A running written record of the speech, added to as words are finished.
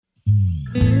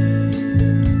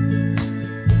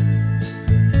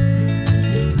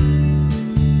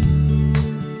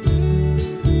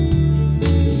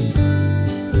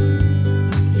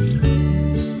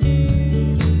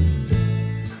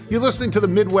listening to the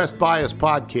Midwest Bias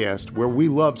Podcast, where we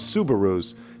love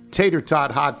Subarus, tater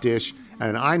tot hot dish,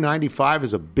 and an I-95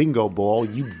 is a bingo ball,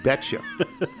 you betcha.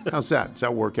 How's that? Does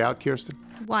that work out, Kirsten?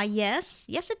 Why, yes.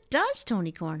 Yes, it does,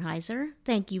 Tony Kornheiser.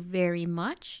 Thank you very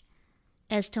much.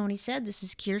 As Tony said, this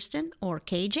is Kirsten, or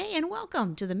KJ, and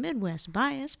welcome to the Midwest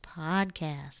Bias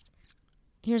Podcast.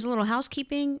 Here's a little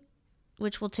housekeeping,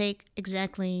 which will take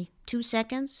exactly 2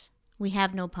 seconds. We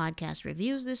have no podcast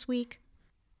reviews this week.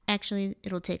 Actually,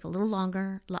 it'll take a little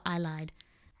longer. I lied.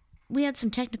 We had some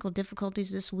technical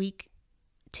difficulties this week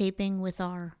taping with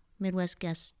our Midwest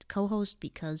guest co-host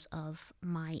because of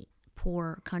my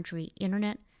poor country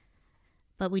internet.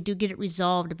 But we do get it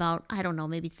resolved about,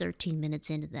 maybe 13 minutes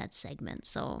into that segment.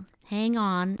 So hang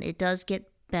on. It does get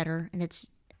better, and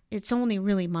it's only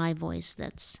really my voice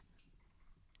that's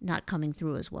not coming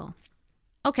through as well.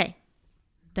 Okay,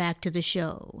 back to the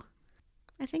show.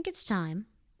 I think it's time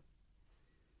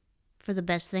for the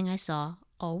best thing I saw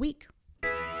all week.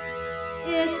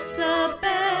 It's the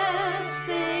best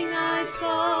thing I saw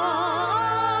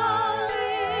all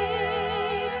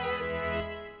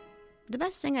week. The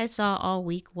best thing I saw all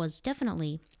week was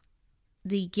definitely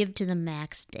the Give to the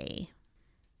Max Day.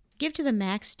 Give to the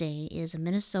Max Day is a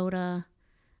Minnesota,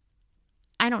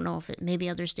 I don't know if maybe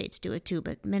other states do it too,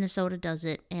 but Minnesota does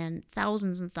it, and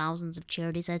thousands of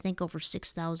charities, I think over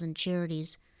 6,000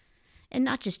 charities, and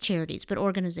not just charities, but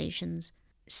organizations,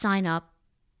 sign up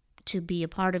to be a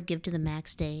part of Give to the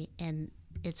Max Day, and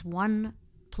it's one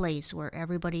place where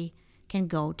everybody can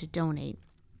go to donate.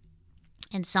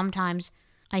 And sometimes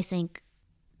I think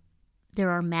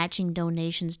there are matching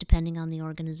donations depending on the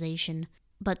organization,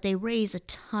 but they raise a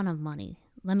ton of money.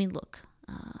 Let me look.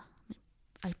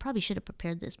 I probably should have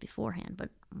prepared this beforehand, but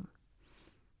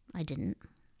I didn't.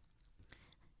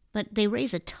 But they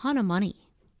raise a ton of money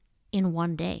in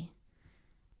one day.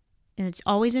 And it's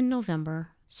always in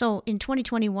November. So in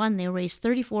 2021, they raised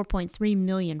 $34.3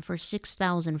 million for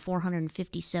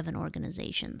 6,457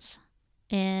 organizations.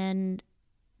 And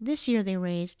this year they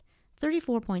raised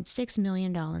 $34.6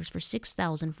 million for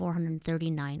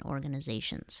 6,439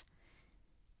 organizations.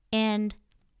 And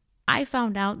I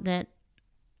found out that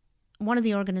one of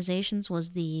the organizations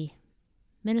was the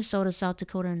Minnesota, South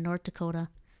Dakota, and North Dakota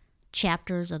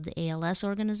chapters of the ALS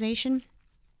organization.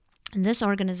 And this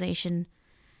organization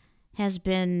has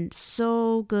been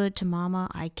so good to Mama.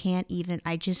 I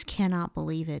just cannot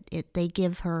believe it. They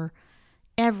give her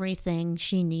everything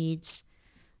she needs.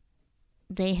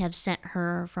 They have sent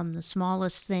her from the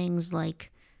smallest things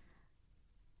like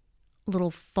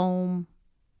little foam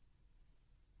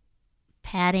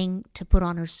padding to put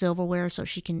on her silverware so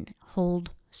she can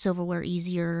hold silverware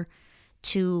easier,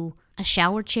 to a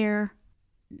shower chair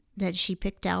that she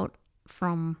picked out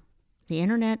from the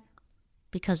internet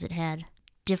because it had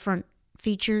different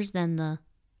features than the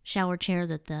shower chair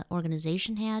that the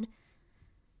organization had.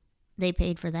 They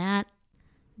paid for that.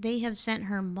 They have sent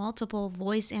her multiple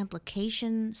voice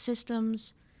amplification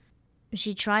systems.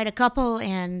 She tried a couple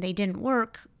and they didn't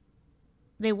work.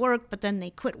 They worked, but then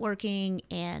they quit working,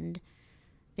 and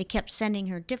they kept sending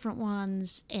her different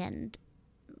ones. And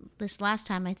this last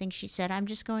time, I think she said, I'm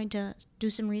just going to do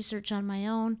some research on my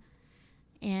own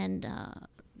and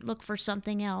look for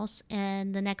something else.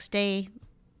 And the next day,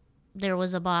 there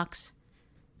was a box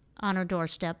on her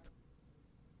doorstep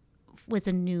with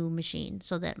a new machine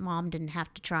so that Mom didn't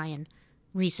have to try and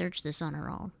research this on her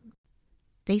own.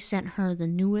 They sent her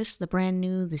the brand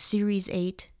new, the Series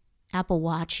 8 Apple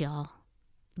Watch, y'all,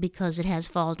 because it has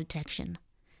fall detection.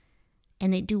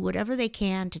 And they do whatever they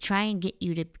can to try and get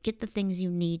you to get the things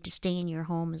you need to stay in your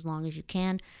home as long as you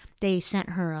can. They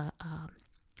sent her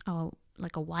a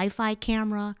Wi-Fi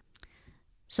camera.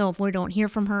 So if we don't hear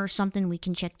from her or something, we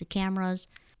can check the cameras.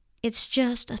 It's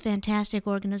just a fantastic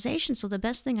organization. So the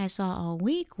best thing I saw all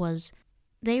week was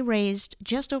they raised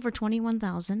just over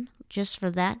 $21,000 just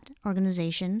for that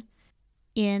organization.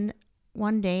 In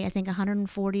one day, I think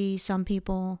 140 some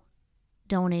people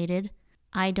donated.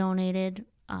 I donated.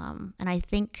 And I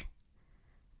think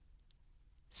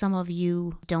some of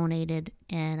you donated,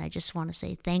 and I just want to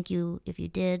say thank you if you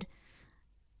did.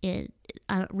 I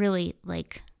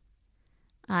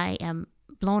am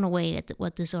blown away at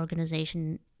what this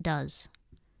organization does.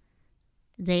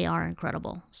 They are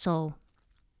incredible. So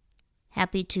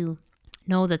happy to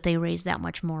know that they raised that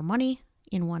much more money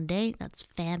in one day. That's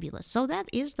fabulous. So that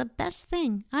is the best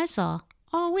thing I saw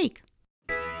all week.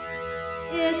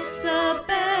 It's the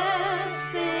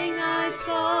best thing I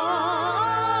saw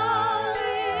all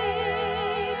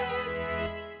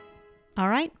week. All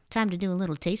right, time to do a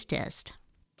little taste test.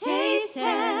 Taste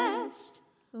test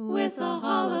with a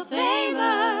Hall of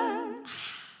Famer.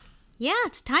 Yeah,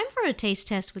 it's time for a taste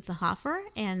test with the Hoffer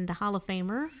and the Hall of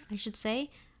Famer, I should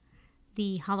say.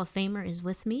 The Hall of Famer is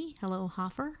with me. Hello,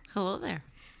 Hoffer. Hello there.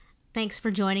 Thanks for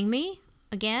joining me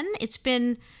again. It's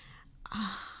been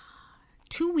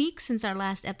 2 weeks since our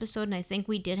last episode, and I think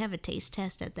we did have a taste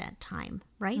test at that time,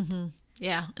 right? Mm-hmm.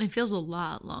 Yeah, and it feels a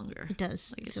lot longer. It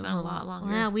does. Like it's Feels been a lot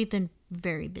longer. Well, we've been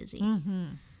very busy.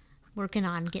 Working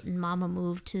on getting Mama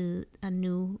moved to a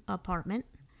new apartment.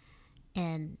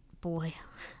 And boy,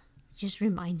 it just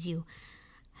reminds you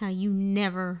how you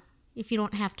never, if you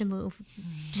don't have to move,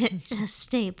 just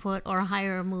stay put or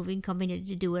hire a moving company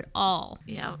to do it all.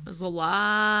 Yeah, it was a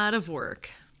lot of work.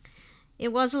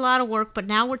 It was a lot of work, but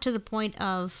now we're to the point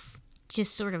of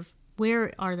just sort of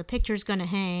where are the pictures going to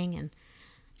hang and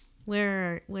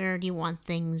where do you want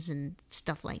things and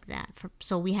stuff like that.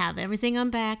 So we have everything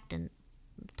unpacked and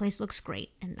the place looks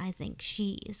great, and I think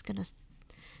she is going to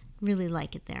really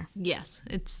like it there. Yes,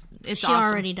 it's She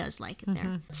awesome. already does like it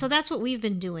there. So that's what we've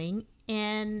been doing,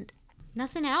 and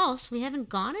nothing else. We haven't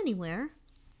gone anywhere.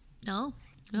 No,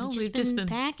 We've just been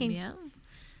packing. Yeah,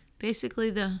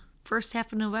 basically the first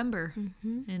half of November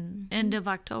and end of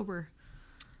October.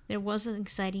 There was an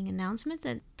exciting announcement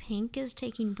that Pink is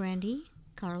taking Brandy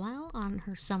Carlisle on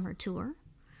her summer tour.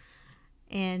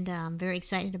 And I'm very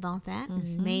excited about that.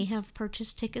 And may have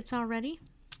purchased tickets already.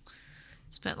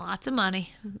 Spent lots of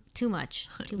money. Too much.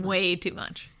 Way too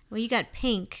much. Well, you got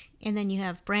Pink, and then you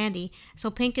have Brandy. So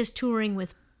Pink is touring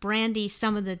with Brandy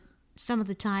some of the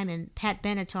time, and Pat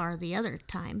Benatar the other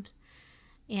times.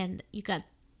 And you got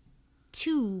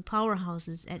 2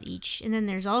 powerhouses at each. And then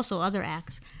there's also other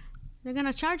acts. They're going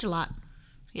to charge a lot.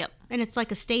 Yep. And it's like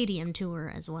a stadium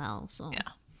tour as well. So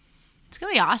Yeah. It's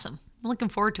going to be awesome. I'm looking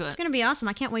forward to it's it. going to be awesome.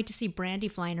 I can't wait to see Brandy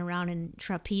flying around in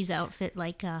trapeze outfit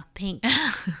like Pink. You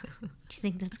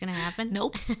think that's going to happen?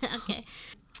 Nope. Okay.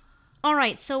 All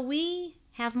right. So we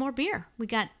have more beer. We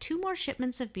got 2 more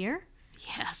shipments of beer.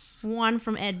 Yes. One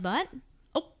from Ed Butt.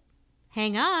 Oh,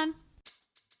 hang on.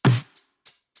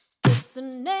 It's the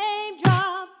name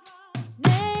drop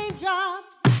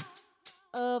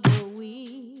of the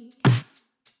week.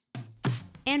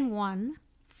 And one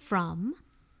from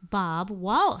Bob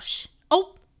Walsh.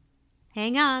 Oh,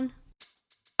 hang on.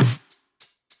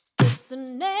 It's the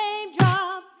name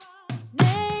drop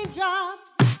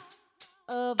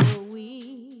of the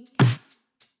week.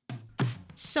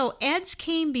 So Ed's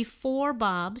came before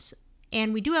Bob's,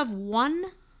 and we do have 1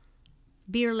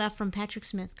 beer left from Patrick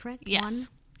Smith, correct? Yes. 1?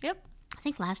 Yep. I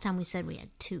think last time we said we had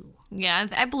 2. Yeah,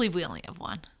 I believe we only have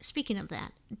 1. Speaking of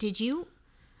that, did you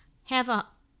have a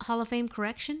Hall of Fame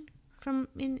correction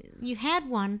you had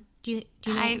one? Do you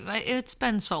know? It's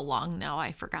been so long now,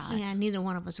 I forgot. Yeah, neither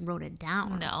one of us wrote it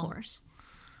down, No. of course.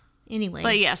 Anyway.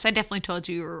 But yes, I definitely told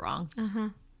you were wrong.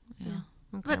 Okay,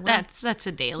 But well, that's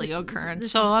a daily occurrence,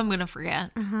 this so is- I'm going to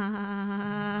forget.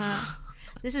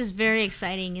 this is very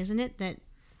exciting, isn't it? That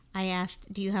I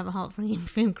asked, do you have a Hall of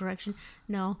Fame correction?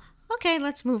 No. Okay,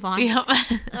 let's move on. Yep.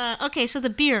 Okay, so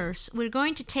the beers. We're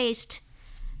going to taste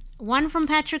one from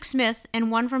Patrick Smith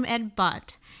and one from Ed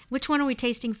Butt. Which one are we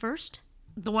tasting first?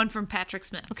 The one from Patrick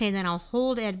Smith. Okay, then I'll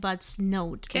hold Ed Butt's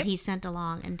note that Okay. he sent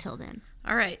along until then.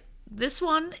 All right. This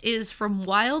one is from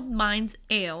Wild Mind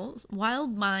Ales,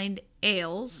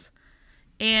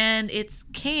 and it's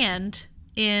canned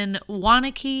in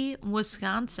Waunakee,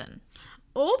 Wisconsin.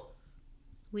 Oh,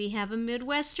 we have a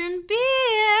Midwestern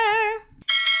beer.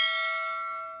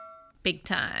 Big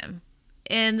time.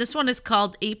 And this one is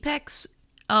called Apex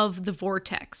of the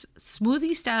Vortex,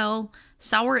 smoothie style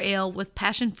sour ale with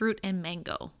passion fruit and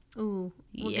mango. Ooh,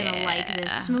 we're gonna like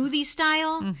this. Yeah. Smoothie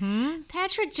style. Mm-hmm.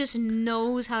 Patrick just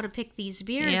knows how to pick these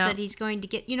beers Yeah. that he's going to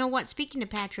get. You know what? Speaking of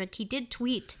Patrick, he did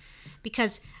tweet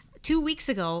because 2 weeks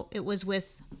ago it was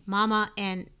with Mama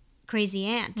and Crazy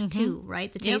Aunt too,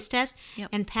 right? The taste test. Yep.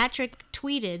 And Patrick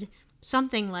tweeted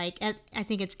something like, I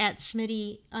think it's at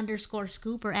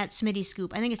Smitty_Scoop or at Smitty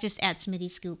Scoop. I think it's just at Smitty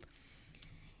Scoop.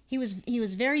 He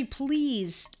was very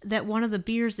pleased that one of the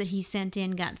beers that he sent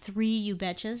in got 3 you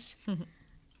betchas.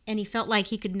 And he felt like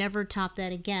he could never top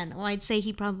that again. Well, I'd say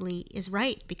he probably is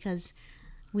right because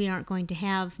we aren't going to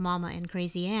have Mama and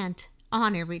Crazy Aunt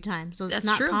on every time. So it's That's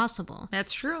not true. possible.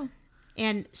 That's true.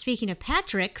 And speaking of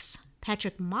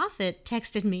Patrick Moffat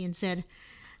texted me and said,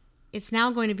 it's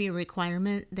now going to be a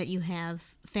requirement that you have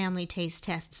family taste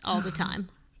tests all the time.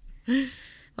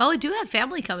 Well, we do have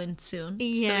family coming soon,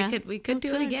 Yeah. so we could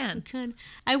do it again. Could.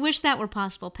 I wish that were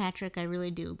possible, Patrick. I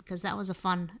really do, because that was a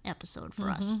fun episode for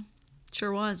us.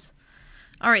 Sure was.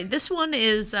 All right, this one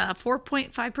is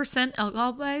 4.5%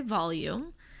 alcohol by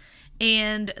volume,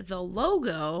 and the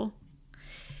logo,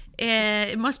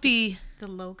 it must be The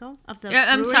logo of the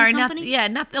I'm brewing sorry, company?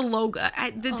 not the logo.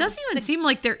 It doesn't even seem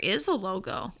like there is a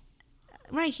logo.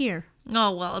 Right here.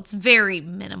 Oh, well, it's very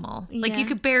minimal. Like, you Yeah.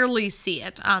 could barely see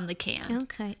it on the can.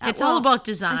 Okay. It's all about I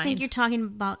design. think you're talking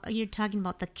about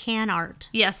the can art.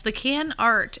 Yes, the can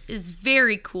art is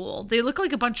very cool. They look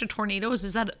like a bunch of tornadoes.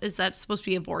 Is that supposed to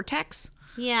be a vortex?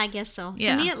 Yeah, I guess so.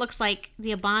 Yeah. To me, it looks like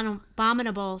the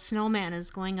abominable snowman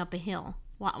is going up a hill,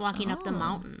 walking up the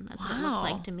mountain. That's what it looks wow.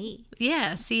 like to me.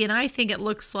 Yeah, see, and I think it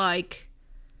looks like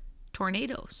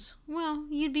tornadoes. Well,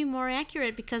 you'd be more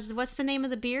accurate because what's the name of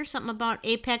the beer? Something about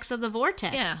Apex of the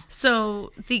Vortex. Yeah.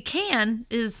 So the can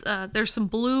is there's some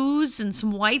blues and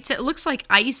some whites. It looks like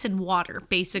ice and water,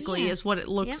 basically, Yeah. is what it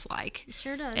looks Yep. like. It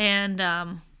sure does.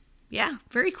 And yeah,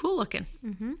 very cool looking.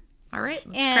 Mm-hmm. All right,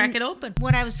 let's And crack it open.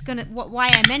 Why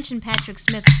I mentioned Patrick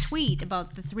Smith's tweet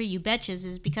about the 3 you betches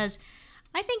is because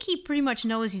I think he pretty much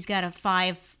knows he's got a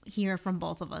 5 here from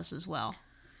both of us as well.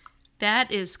 That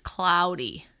is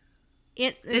cloudy.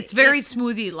 It's It very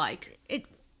smoothie like,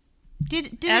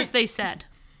 as they said.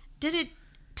 Did it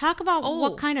talk about Oh.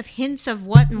 what kind of hints of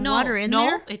what and what are in no,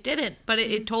 there? it didn't. But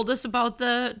it told us about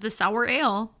the sour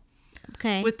ale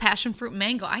Okay. with passion fruit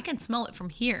mango. I can smell it from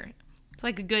here. It's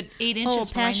like a good 8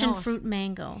 inches from my passion nose. fruit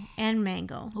mango and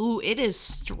mango. Ooh, it is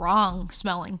strong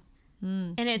smelling.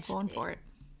 And it's Going for it.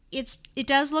 it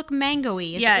does look mango-y.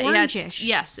 It's orangish.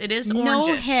 Yes, it is No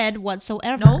orangish. head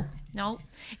whatsoever. No.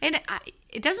 And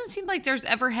it doesn't seem like there's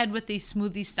ever head with these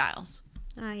smoothie styles.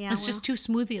 Yeah, It's just too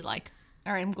smoothie like.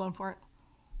 All right, I'm going for it.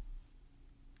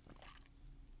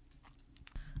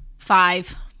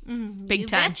 5. Big you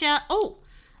time. betcha. Oh,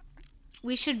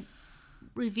 we should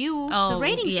review the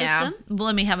rating system. Well,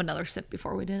 let me have another sip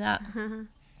before we do that.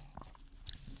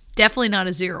 Definitely not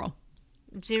a 0.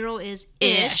 0 is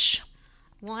Ish.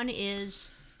 1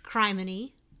 is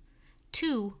criminy.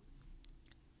 2,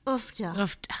 oofta.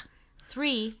 Oof.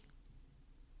 3,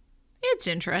 It's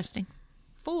interesting.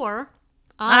 4,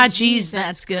 Geez,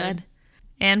 that's good.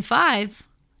 And 5.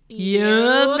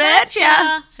 You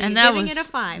betcha. So And you're that giving was it a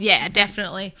 5. Yeah,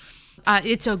 definitely.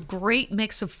 It's a great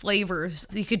mix of flavors.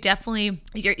 You could definitely,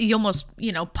 you almost,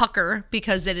 pucker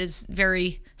because it is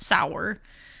very sour,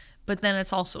 but then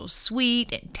it's also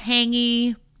sweet and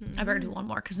tangy. I better do one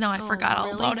more because now I forgot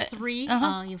all about it. 3?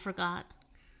 Uh-huh. Oh, you forgot.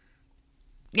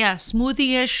 Yeah,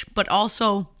 smoothie-ish, but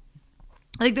also,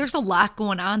 like, there's a lot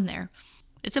going on there.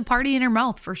 It's a party in your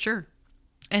mouth for sure.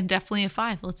 And definitely a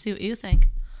 5. Let's see what you think.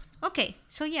 Okay,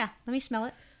 so yeah, let me smell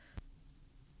it.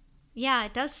 Yeah,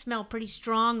 it does smell pretty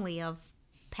strongly of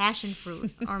passion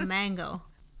fruit or mango.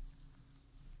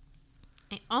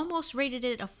 I almost rated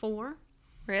it a 4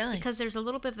 Really? because there's a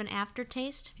little bit of an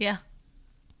aftertaste, Yeah.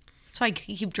 That's why I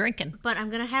keep drinking. but I'm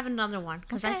going to have another one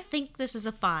because I Okay. think this is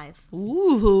a 5.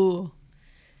 Ooh.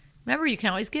 Remember, you can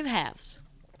always give halves.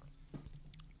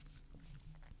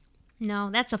 No,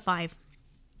 that's a 5.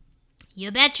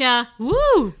 You betcha.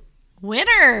 Woo!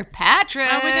 Winner,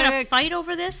 Patrick. Are we going to fight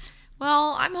over this?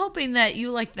 Well, I'm hoping that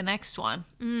you like the next one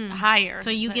higher. So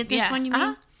you get this one, you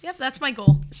mean? Yep, that's my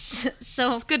goal.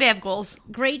 So It's good to have goals.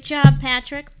 great job,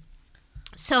 Patrick.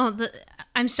 So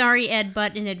I'm sorry, Ed,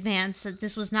 but in advance that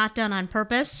this was not done on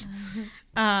purpose,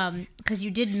 because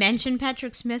you did mention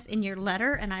Patrick Smith in your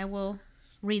letter, and I will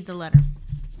read the letter.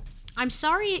 I'm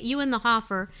sorry you and the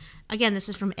Hoffer. Again, this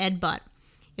is from Ed Butt.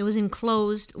 It was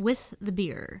enclosed with the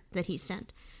beer that he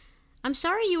sent. I'm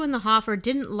sorry you and the Hoffer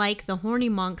didn't like the horny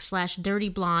monk / dirty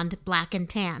blonde black and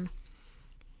tan.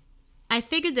 I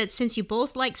figured that since you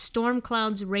both like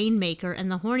Stormcloud's Rainmaker and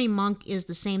the horny monk is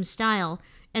the same style,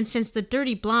 and since the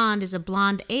dirty blonde is a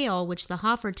blonde ale which the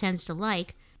Hoffer tends to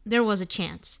like, there was a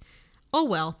chance. Oh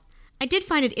well, I did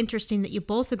find it interesting that you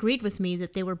both agreed with me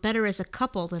that they were better as a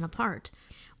couple than apart.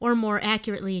 Or more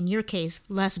accurately in your case,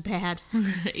 less bad.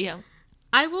 Yeah.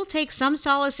 I will take some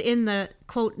solace in the,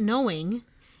 quote, knowing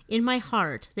in my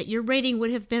heart that your rating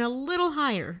would have been a little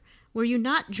higher were you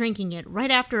not drinking it right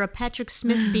after a Patrick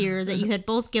Smith beer that you had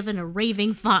both given a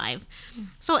raving 5.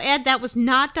 So, Ed, that was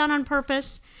not done on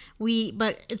purpose.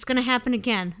 But it's going to happen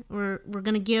again. We're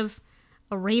going to give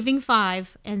a raving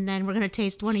 5, and then we're going to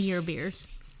taste one of your beers.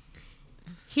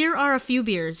 Here are a few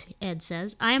beers, Ed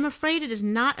says. I am afraid it is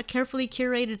not a carefully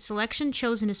curated selection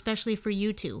chosen especially for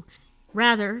you two.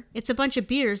 Rather, it's a bunch of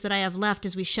beers that I have left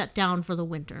as we shut down for the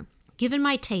winter. Given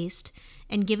my taste,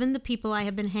 and given the people I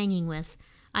have been hanging with,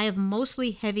 I have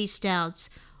mostly heavy stouts.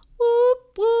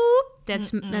 Whoop, whoop.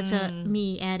 That's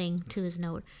me adding to his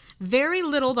note. Very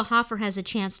little the Hoffer has a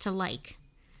chance to like.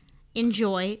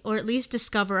 Enjoy, or at least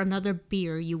discover another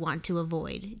beer you want to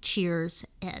avoid. Cheers,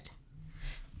 Ed.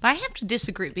 But I have to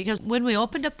disagree because when we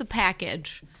opened up the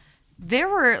package, There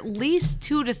were at least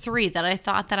 2 to 3 that I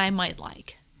thought that I might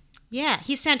like. Yeah,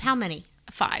 he sent how many?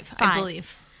 5, I 5.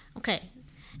 believe. Okay.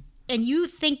 And you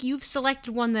think you've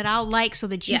selected one that I'll like so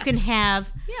that you Yes. can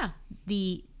have Yeah,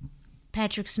 the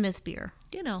Patrick Smith beer.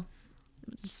 you know.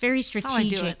 It's very That's how I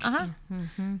do strategic. it.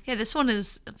 Okay, this one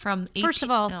is from 18th. First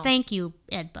of all, no. thank you,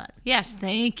 Ed Budd. Yes,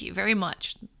 thank you very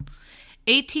much.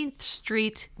 18th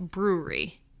Street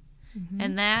Brewery.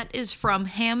 And that is from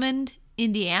Hammond,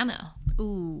 Indiana.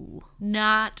 Ooh.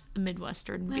 Not a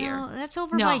Midwestern beer. Well, that's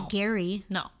over No. by Gary.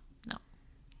 No.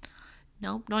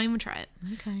 Nope, don't even try it.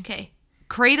 Okay. Okay.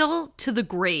 Cradle to the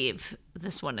Grave,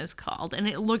 this one is called. And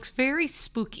it looks very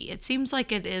spooky. It seems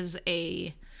like it is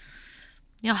a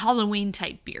Halloween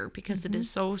type beer because it is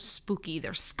so spooky.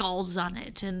 There's skulls on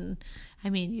it. And I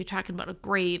mean, you're talking about a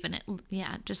grave and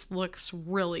it just looks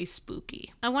really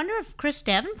spooky. I wonder if Chris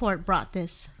Davenport brought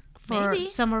this for Maybe.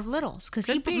 Summer of Littles. Because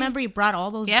Could be. remember he brought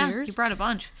all those Yeah, beers. you brought a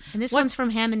bunch. And this one's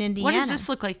from Hammond, Indiana. What does this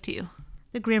look like to you?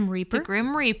 The Grim Reaper. The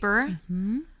Grim Reaper.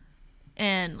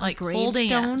 And like holding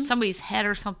gravestone. somebody's head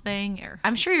or something. Or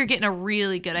I'm sure you're getting a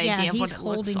really good idea yeah, of what he's it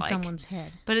looks holding like. someone's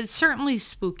head. But it's certainly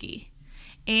spooky.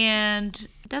 And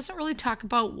it doesn't really talk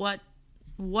about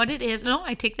what it is. No,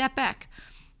 I take that back.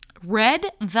 Red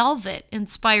velvet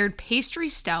inspired pastry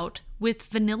stout with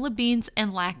vanilla beans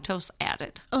and lactose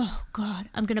added. Oh, God.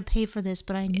 I'm going to pay for this,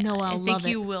 but I know I'll I love think it.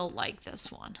 you will like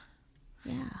this one.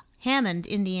 Yeah. Hammond,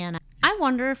 Indiana. I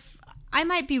wonder if I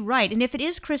might be right. And if it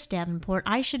is Chris Davenport,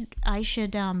 I should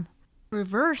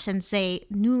reverse and say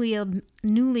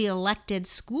newly elected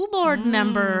school board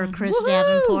member Chris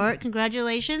Davenport.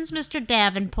 Congratulations, Mr.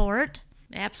 Davenport.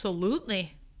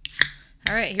 Absolutely.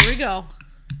 All right, here we go.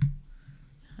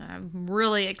 I'm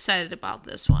really excited about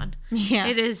this one. Yeah.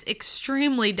 It is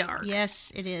extremely dark.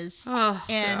 Yes, it is. Oh,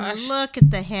 And gosh. look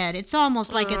at the head. It's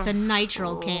almost like it's a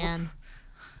nitro can.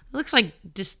 It looks like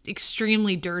just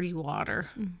extremely dirty water.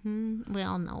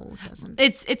 Well, no, it doesn't.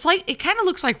 It's like it kind of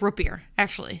looks like root beer,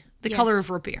 actually. The Yes. color of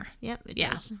root beer. Yep, it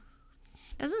Yeah. does.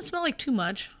 Doesn't smell like too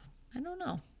much. I don't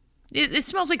know. It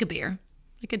smells like a beer,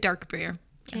 like a dark beer.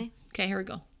 Okay. Okay, here we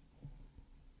go.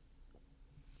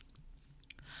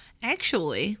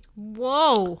 Actually,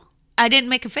 Whoa. I didn't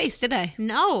make a face, did I?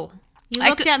 No. You I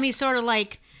looked could- at me sort of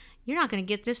like, you're not going to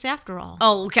get this after all.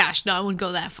 Oh gosh, no, I wouldn't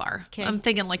go that far. 'Kay. I'm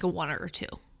thinking like a 1 or 2.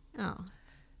 Oh.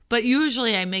 But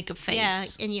usually I make a face.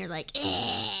 Yeah, and you're like,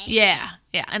 Yeah,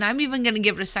 and I'm even going to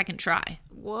give it a second try.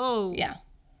 whoa. Yeah.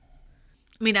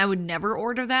 I mean, I would never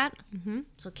order that.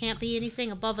 So it can't be anything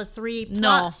above a 3 No.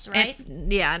 plus, right?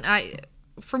 And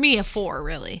for me, a 4,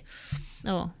 really.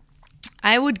 Oh.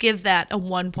 I would give that a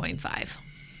 1.5.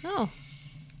 Oh.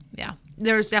 Yeah.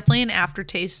 There's definitely an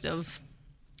aftertaste of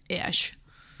ish.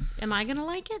 Am I going to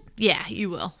like it? Yeah,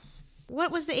 you will. What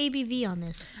was the ABV on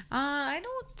this? I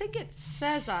don't think it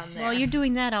says on there. While you're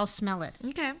doing that, I'll smell it.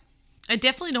 Okay. I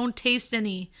definitely don't taste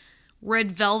any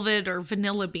red velvet or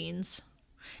vanilla beans.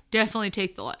 Definitely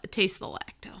taste the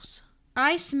lactose.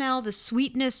 I smell the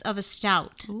sweetness of a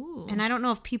stout. Ooh. And I don't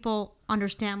know if people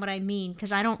understand what I mean,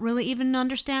 because I don't really even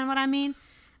understand what I mean.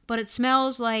 But it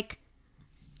smells like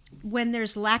when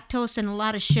there's lactose and a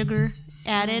lot of sugar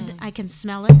added, I can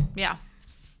smell it. Yeah.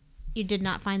 You did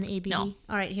not find the ABV? No.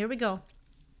 All right, here we go.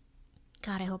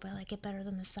 God, I hope I like it better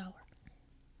than the sour.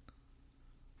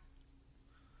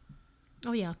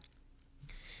 Oh, yeah.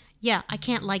 Yeah, I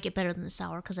can't like it better than the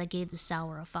sour because I gave the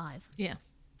sour a 5. Yeah.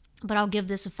 But I'll give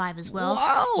this a 5 as well.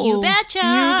 Whoa. You betcha.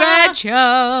 You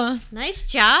betcha. Nice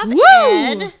job, Woo.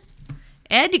 Ed.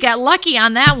 Ed, you got lucky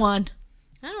on that one.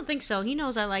 I don't think so. He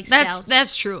knows I like That's stouts.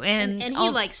 that's true. And he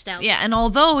likes stouts. Yeah, and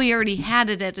although he already had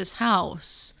it at his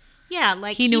house, Yeah,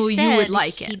 like He knew you said, would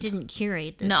like it. He didn't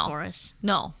curate this No. for us.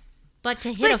 no. But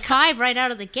to hit a 5 right out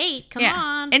of the gate, come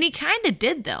on. And he kind of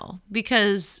did, though,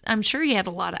 because I'm sure he had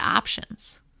a lot of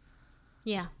options.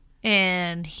 Yeah.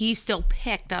 And he still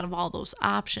picked out of all those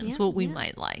options Yeah, what we yeah.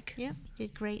 might like. Yep, he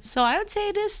did great. So I would say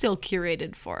it is still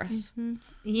curated for us.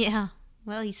 Yeah.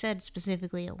 Well, he said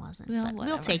specifically it wasn't. Well, but we'll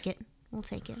whatever. take it. We'll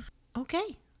take it.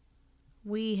 Okay.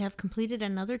 We have completed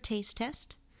another taste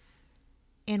test.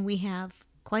 And we have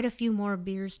quite a few more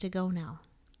beers to go now.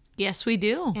 Yes, we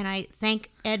do. And I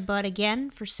thank Ed Budd again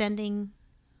for sending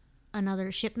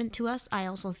another shipment to us. I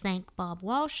also thank Bob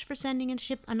Walsh for sending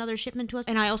another shipment to us.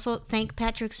 And I also thank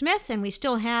Patrick Smith. And we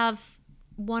still have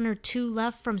 1 or 2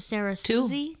 left from Sarah 2.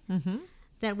 Susie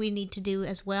that we need to do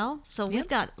as well. So we've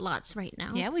got lots right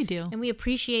now. Yeah, we do. And we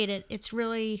appreciate it.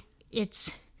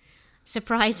 It's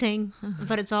surprising,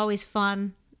 but it's always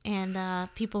fun. And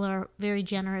people are very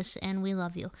generous, and we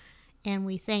love you. And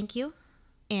we thank you.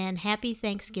 And happy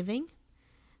Thanksgiving.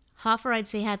 Hoffer, I'd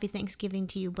say happy Thanksgiving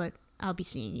to you, but I'll be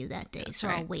seeing you that day. So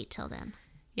right. I'll wait till then.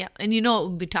 Yeah, and you know what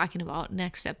we'll be talking about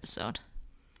next episode.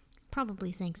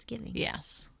 Probably Thanksgiving.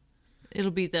 Yes.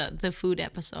 It'll be the food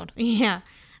episode. Yeah.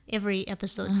 Every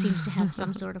episode seems to have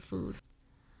some sort of food.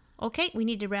 Okay, we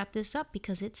need to wrap this up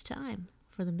because it's time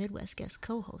for the Midwest Guest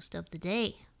co-host of the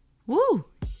day. Woo!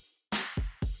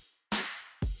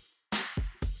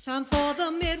 Time for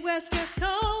the Midwest Guest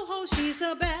co-host. She's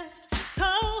the best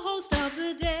co-host of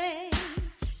the day.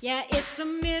 Yeah, it's the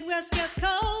Midwest Guest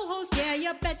co-host. Yeah,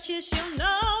 you betcha she'll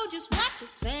know just what to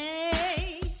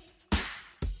say.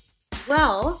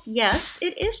 Well, yes,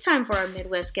 it is time for our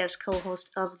Midwest Guest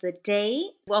co-host of the day.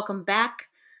 Welcome back.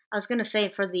 I was going to say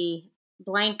for the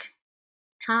blank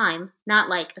time, not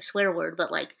like a swear word,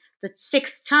 but like the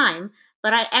 6th time,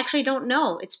 but I actually don't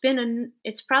know. It's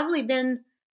probably been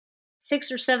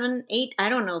 6 or 7, 8, I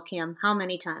don't know, Kim, how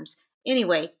many times.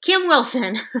 Anyway, Kim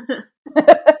Wilson.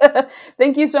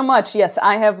 Thank you so much. Yes,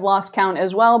 I have lost count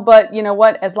as well, but you know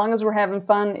what? As long as we're having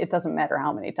fun, it doesn't matter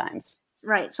how many times.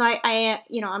 Right. So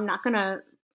I'm not going to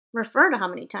refer to how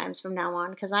many times from now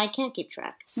on because I can't keep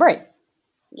track. Right.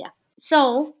 Yeah.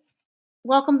 So,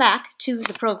 welcome back to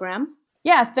the program.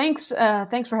 Yeah, thanks.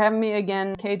 Thanks for having me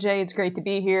again, KJ. It's great to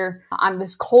be here on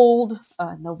this cold,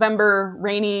 November,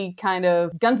 rainy kind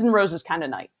of Guns N' Roses kind of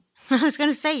night. I was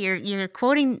going to say you're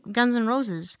quoting Guns N'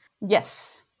 Roses.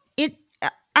 Yes.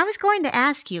 I was going to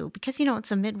ask you because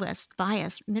it's a Midwest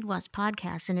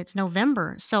podcast and it's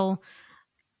November. So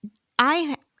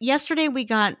yesterday we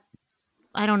got,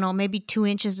 I don't know, maybe 2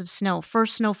 inches of snow.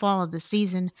 First snowfall of the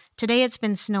season. Today it's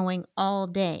been snowing all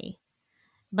day.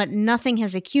 But nothing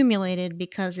has accumulated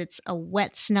because it's a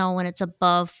wet snow and it's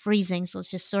above freezing, so it's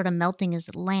just sort of melting as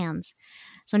it lands.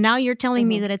 So now you're telling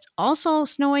me that it's also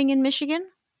snowing in Michigan?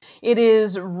 It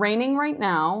is raining right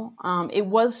now. It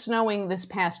was snowing this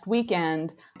past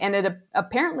weekend, and it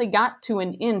apparently got to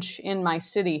an inch in my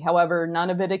city. However, none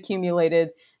of it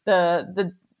accumulated.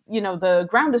 The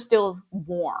ground is still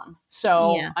warm.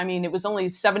 So, yeah. I mean, it was only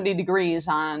 70 degrees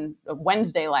on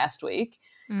Wednesday last week.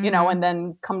 And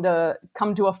then come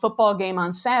to a football game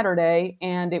on Saturday,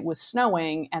 and it was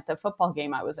snowing at the football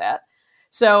game I was at.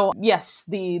 So yes,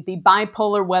 the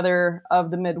bipolar weather of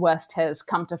the Midwest has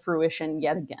come to fruition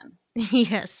yet again.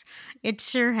 Yes, it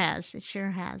sure has. It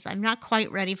sure has. I'm not quite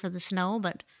ready for the snow,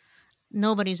 but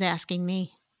nobody's asking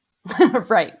me.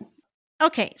 Right.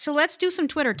 Okay, so let's do some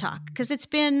Twitter talk because it's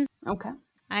been,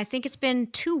 I think it's been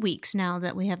 2 weeks now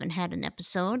that we haven't had an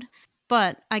episode.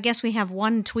 But I guess we have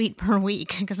one tweet per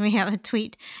week because we have a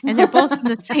tweet, and they're both from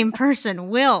the same person,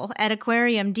 Will at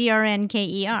Aquarium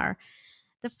DRNKER.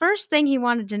 The first thing he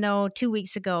wanted to know 2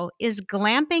 weeks ago, is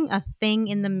glamping a thing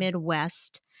in the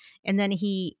Midwest? And then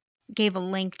he gave a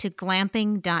link to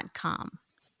glamping.com.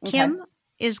 Okay. Kim,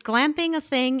 is glamping a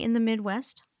thing in the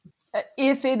Midwest?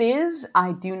 If it is,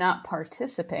 I do not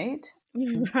participate.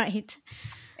 Right.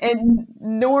 And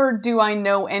nor do I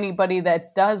know anybody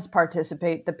that does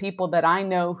participate. The people that I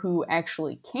know who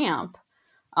actually camp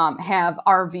have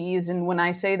RVs. And when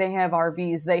I say they have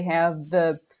RVs, they have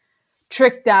the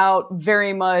tricked out,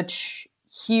 very much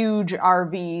huge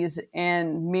RVs.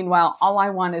 And meanwhile, all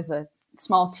I want is a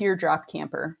small teardrop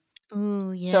camper.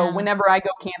 Ooh, yeah. So whenever I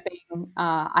go camping,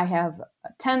 I have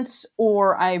tents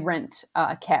or I rent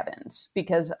cabins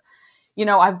because,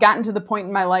 I've gotten to the point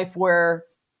in my life where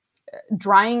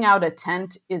drying out a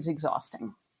tent is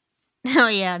exhausting. Oh,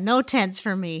 yeah. No tents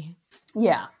for me.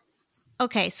 Yeah.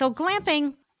 Okay. So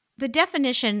glamping, the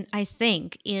definition, I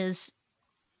think, is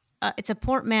it's a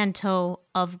portmanteau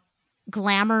of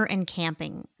glamour and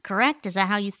camping. Correct? Is that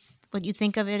how what you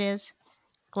think of it is?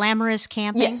 Glamorous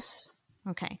camping? Yes.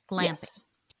 Okay. Glamping. Yes.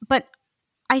 But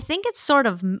I think it's sort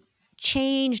of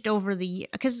changed over the years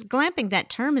because glamping, that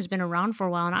term has been around for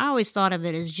a while. And I always thought of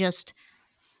it as just,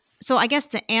 so I guess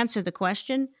to answer the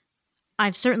question,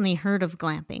 I've certainly heard of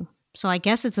glamping. So I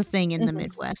guess it's a thing in the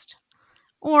Midwest.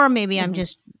 Or maybe I'm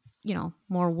just,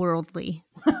 more worldly.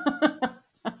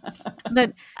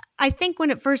 But I think when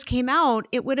it first came out,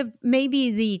 it would have,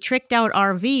 maybe the tricked out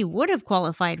RV would have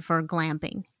qualified for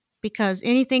glamping. Because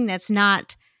anything that's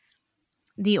not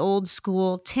the old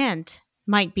school tent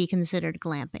might be considered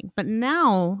glamping. But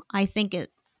now I think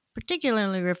it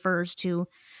particularly refers to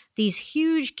these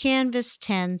huge canvas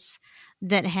tents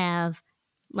that have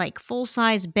like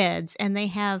full-size beds, and they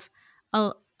have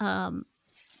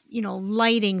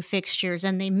lighting fixtures,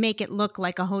 and they make it look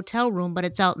like a hotel room, but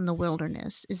it's out in the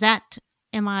wilderness.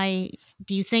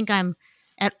 Do you think I'm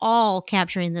at all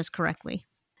capturing this correctly?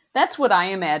 That's what I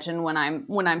imagine when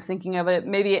I'm thinking of it.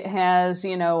 Maybe it has, a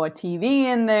TV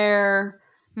in there.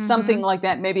 something like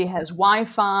that maybe has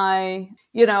Wi-Fi,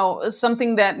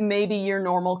 something that maybe your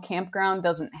normal campground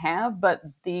doesn't have, but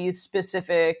these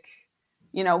specific,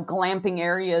 glamping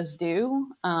areas do.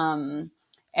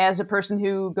 As a person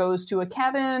who goes to a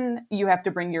cabin, you have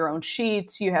to bring your own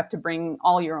sheets, you have to bring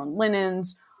all your own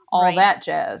linens, all Right. that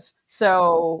jazz.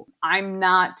 So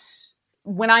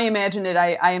when I imagine it,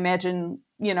 I imagine,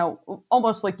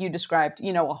 almost like you described,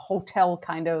 a hotel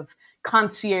kind of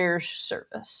concierge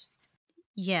service.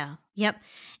 Yeah. Yep.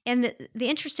 And the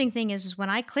interesting thing is when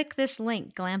I click this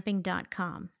link,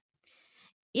 glamping.com,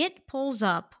 it pulls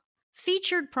up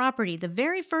featured property, the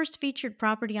very first featured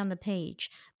property on the page,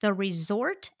 the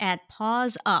resort at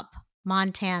Paws Up,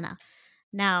 Montana.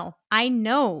 Now, I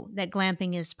know that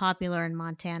glamping is popular in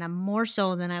Montana, more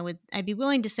so than I'd be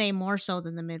willing to say more so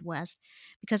than the Midwest,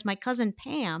 because my cousin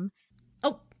Pam,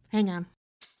 oh, hang on.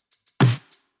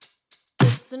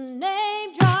 It's the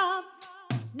name drop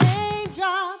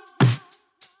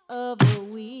of the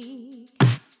week.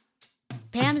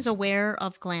 Pam is aware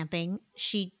of glamping.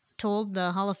 She told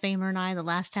the Hall of Famer and I the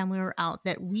last time we were out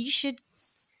that we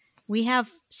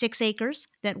have 6 acres,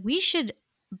 that we should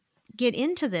get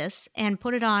into this and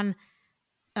put it on,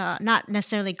 not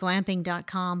necessarily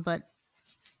glamping.com, but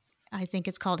I think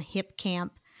it's called Hip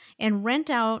Camp, and rent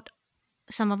out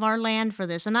some of our land for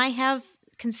this. And I have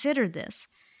considered this.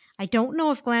 I don't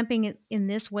know if glamping in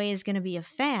this way is going to be a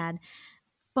fad,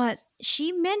 but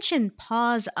she mentioned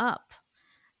Paws Up,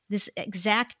 this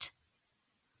exact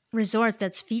resort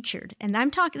that's featured. And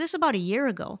I'm talking this about a year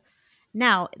ago.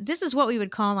 Now, this is what we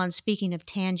would call, on speaking of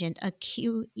tangent, a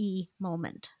QE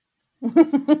moment.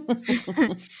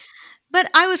 But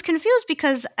I was confused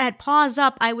because at Paws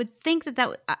Up, I would think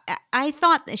I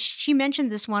thought that she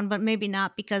mentioned this one, but maybe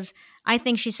not, because I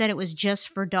think she said it was just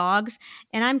for dogs.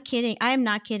 And I'm kidding. I am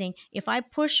not kidding. If I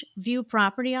push view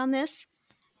property on this,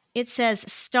 it says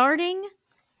starting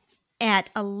at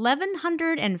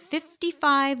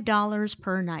 $1,155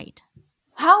 per night.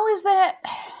 How is that?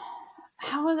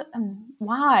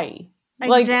 Why?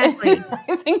 Exactly.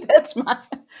 I think that's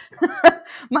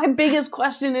my biggest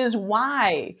question is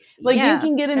why? You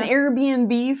can get an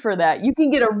Airbnb for that. You can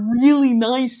get a really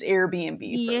nice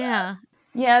Airbnb for that.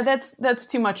 Yeah, that's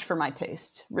too much for my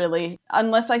taste, really.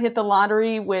 Unless I hit the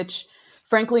lottery, which,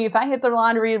 frankly, if I hit the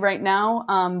lottery right now,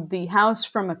 the house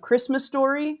from A Christmas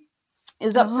Story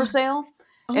is up for sale.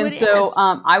 And so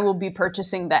I will be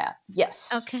purchasing that.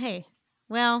 Yes. Okay.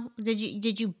 Well,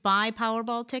 did you buy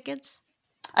Powerball tickets?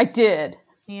 I did.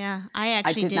 Yeah, I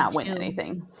actually did not win too.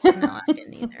 anything. No, I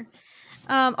didn't either.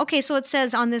 Okay, so it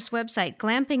says on this website,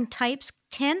 glamping types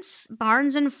tents,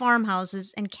 barns and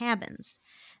farmhouses, and cabins.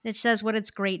 It says what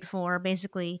it's great for.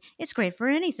 Basically, it's great for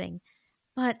anything.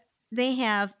 But they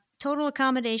have total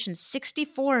accommodations,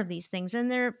 64 of these things,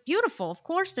 and they're beautiful. Of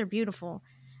course they're beautiful.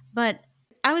 But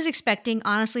I was expecting,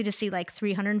 honestly, to see like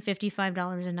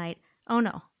 $355 a night. Oh,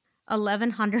 no.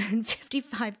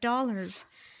 $1,155.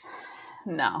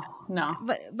 No.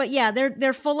 But yeah,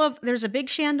 they're full of. There's a big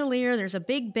chandelier. There's a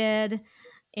big bed,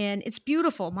 and it's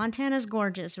beautiful. Montana's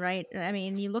gorgeous, right? I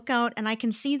mean, you look out, and I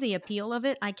can see the appeal of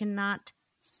it.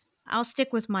 I'll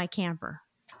stick with my camper.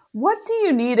 What do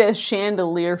you need a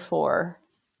chandelier for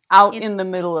out in the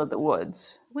middle of the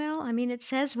woods? Well, I mean, it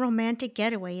says romantic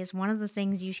getaway is one of the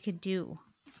things you could do.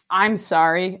 I'm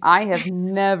sorry, I have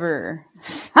never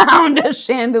found a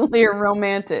chandelier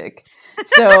romantic.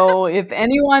 So if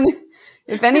anyone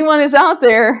is out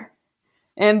there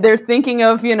and they're thinking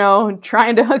of,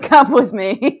 trying to hook up with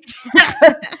me,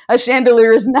 a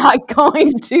chandelier is not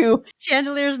going to.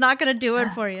 Chandelier's not going to do it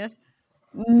for you.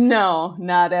 No,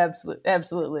 not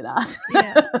absolutely not.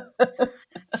 Yeah.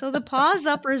 So the Paws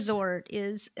Up Resort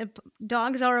is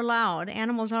dogs are allowed,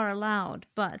 animals are allowed,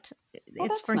 but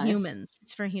it's for humans.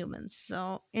 It's for humans.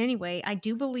 So anyway, I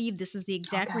do believe this is the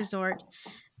exact resort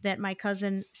that my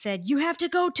cousin said, you have to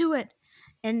go to it.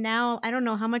 And now I don't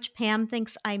know how much Pam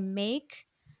thinks I make,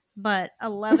 but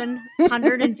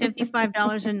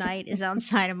 $1,155 a night is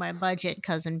outside of my budget,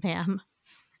 cousin Pam.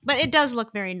 But it does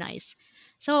look very nice.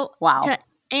 So to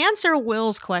answer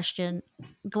Will's question,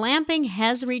 glamping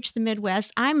has reached the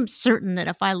Midwest. I'm certain that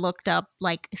if I looked up,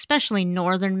 especially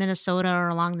northern Minnesota or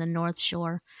along the North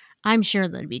Shore, I'm sure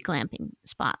there'd be glamping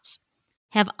spots.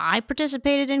 Have I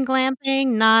participated in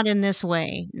glamping? Not in this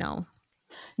way, no.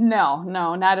 No,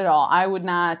 not at all. I would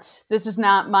not. This is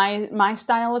not my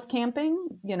style of camping.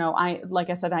 Like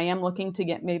I said, I am looking to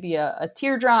get maybe a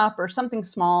teardrop or something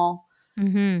small.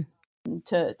 Mm-hmm.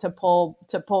 To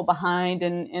pull behind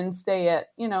and stay at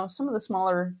some of the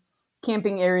smaller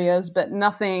camping areas, but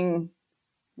nothing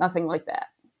like that.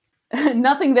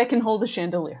 Nothing that can hold a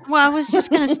chandelier. Well, I was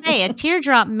just going to say, a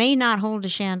teardrop may not hold a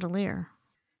chandelier,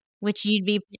 which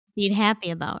you'd happy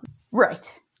about.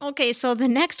 Right. Okay, so the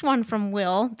next one from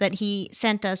Will that he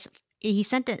sent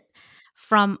it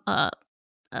from an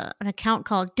account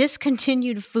called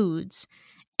Discontinued Foods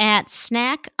at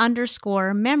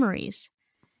snack_memories.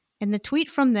 And the tweet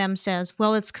from them says,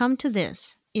 well, it's come to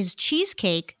this. Is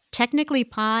cheesecake technically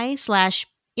pie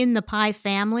 / in the pie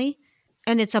family?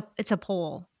 And it's a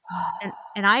poll.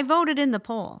 And I voted in the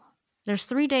poll. There's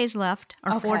 3 days left,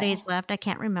 or 4 days left. I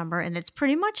can't remember. And it's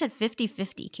pretty much at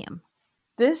 50-50, Kim.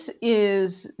 This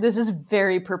is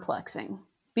very perplexing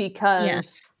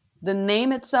because the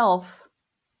name itself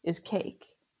is cake.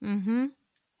 Mm-hmm.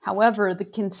 However, the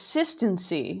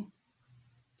consistency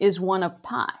is one of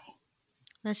pie.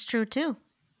 That's true, too.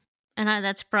 And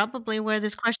that's probably where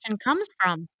this question comes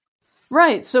from.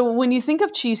 Right. So when you think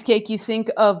of cheesecake, you think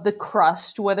of the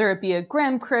crust, whether it be a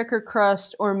graham cracker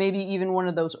crust or maybe even one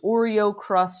of those Oreo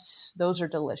crusts. Those are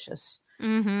delicious.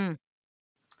 Mm-hmm.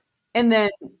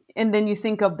 And then you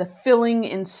think of the filling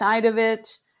inside of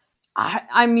it.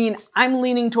 I mean, I'm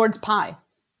leaning towards pie.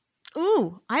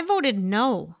 Ooh, I voted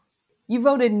no. You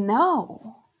voted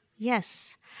no.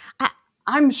 Yes.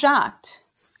 I'm shocked.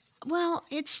 Well,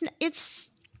 it's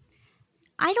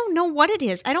I don't know what it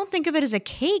is. I don't think of it as a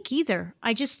cake either.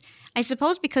 I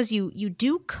suppose because you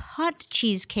do cut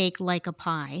cheesecake like a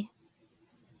pie,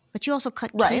 but you also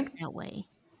cut cake that way.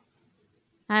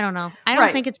 I don't know. I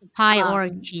don't think it's a pie or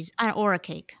a cheese or a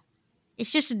cake. It's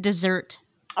just a dessert.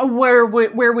 Where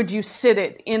would you sit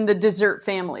it in the dessert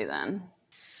family then?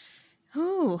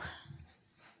 Ooh,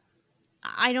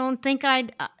 I don't think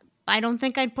I'd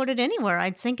put it anywhere.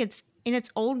 I'd think it's in its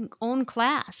own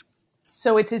class.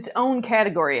 So it's its own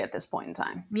category at this point in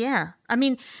time. Yeah. I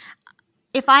mean,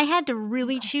 if I had to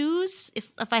really choose,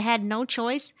 if I had no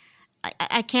choice,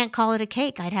 I can't call it a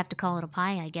cake. I'd have to call it a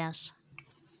pie, I guess.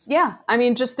 Yeah. I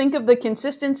mean, just think of the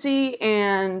consistency,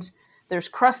 and there's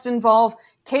crust involved.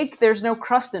 Cake, there's no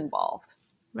crust involved.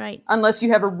 Right. Unless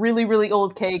you have a really, really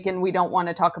old cake, and we don't want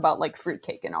to talk about like fruit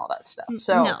cake and all that stuff.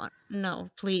 So No,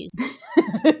 please.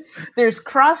 There's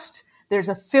crust. There's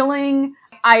a filling.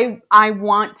 I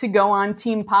want to go on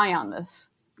Team Pie on this.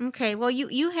 Okay, well,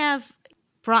 you have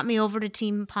brought me over to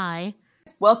Team Pie.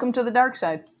 Welcome to the dark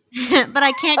side. But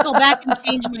I can't go back and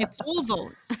change my poll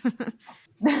vote.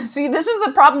 See, this is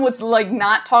the problem with like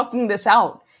not talking this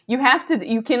out.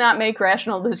 You cannot make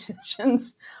rational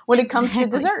decisions when it comes to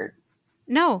dessert.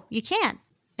 No, you can't.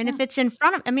 And if it's in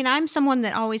front of, I'm someone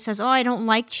that always says, oh, I don't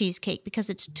like cheesecake because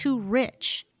it's too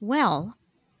rich. Well,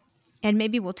 and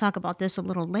maybe we'll talk about this a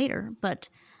little later, but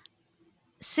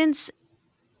since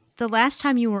the last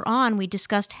time you were on, we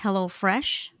discussed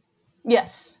HelloFresh.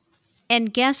 Yes.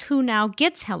 And guess who now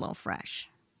gets HelloFresh?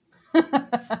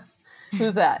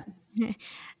 Who's that?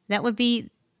 That would be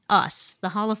us, the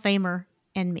Hall of Famer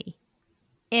and me.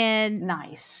 And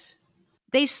nice.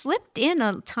 They slipped in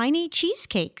a tiny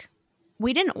cheesecake.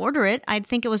 We didn't order it. I'd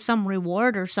think it was some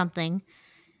reward or something.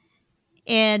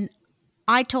 And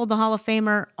I told the Hall of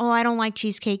Famer, oh, I don't like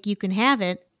cheesecake. You can have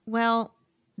it. Well,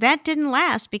 that didn't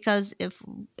last because if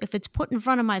it's put in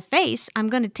front of my face, I'm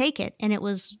going to take it. And it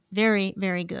was very,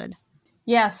 very good.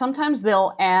 Yeah, sometimes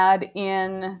they'll add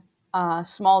in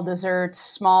small desserts,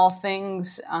 small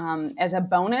things as a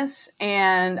bonus.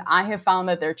 And I have found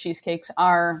that their cheesecakes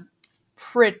are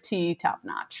pretty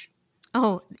top-notch.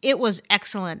 Oh, it was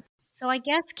excellent. So I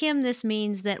guess, Kim, this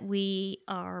means that we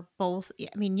are both,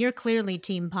 you're clearly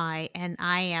Team Pie, and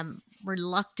I am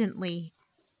reluctantly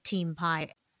Team Pie.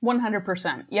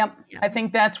 100%. Yep. I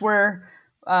think that's where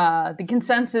the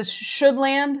consensus should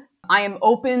land. I am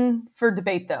open for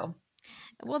debate, though.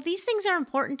 Well, these things are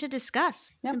important to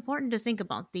discuss. Yep. It's important to think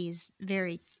about these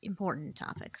very important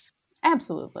topics.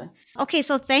 Absolutely. Okay,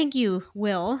 so thank you,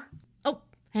 Will. Oh,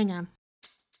 hang on.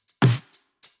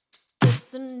 It's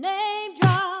the name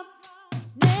drop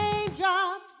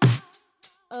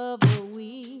of the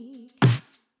week.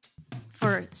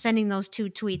 For sending those 2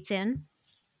 tweets in.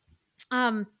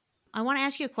 I want to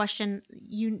ask you a question.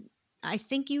 I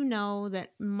think you know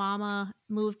that Mama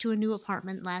moved to a new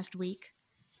apartment last week.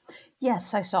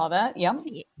 Yes, I saw that. Yep.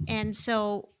 And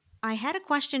so I had a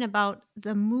question about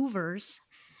the movers,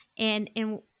 and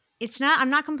it's not. I'm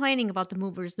not complaining about the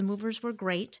movers. The movers were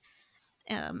great,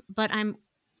 but I'm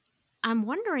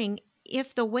wondering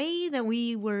if the way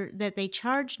that they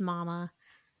charged Mama.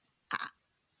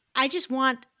 I just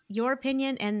want your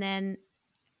opinion, and then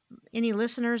any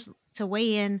listeners to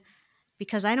weigh in,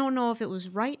 because I don't know if it was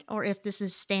right or if this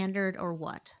is standard or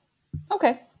what.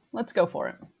 Okay, let's go for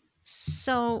it.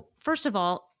 So, first of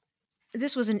all,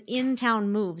 this was an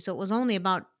in-town move, so it was only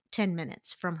about 10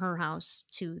 minutes from her house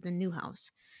to the new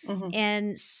house. Mm-hmm.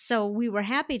 And so we were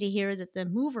happy to hear that the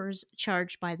movers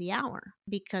charged by the hour,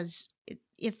 because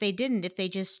if they didn't, if they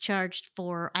just charged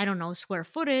for, I don't know, square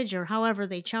footage or however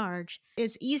they charge,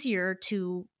 it's easier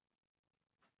to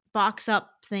box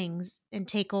up things and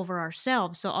take over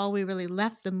ourselves. So all we really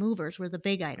left the movers were the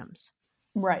big items.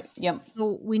 Right. Yep.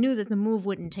 So we knew that the move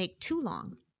wouldn't take too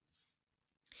long.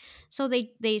 So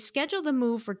they scheduled the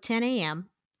move for 10 a.m.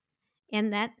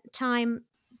 and that time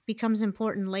becomes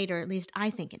important later, at least I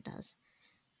think it does.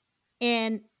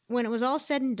 And when it was all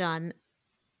said and done,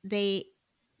 they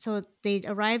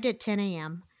arrived at 10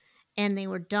 a.m. and they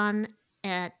were done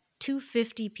at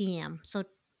 2:50 p.m. So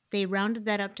they rounded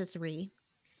that up to 3.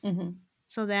 Mm-hmm.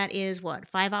 So that is what,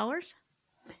 5 hours?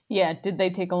 Yeah. Did they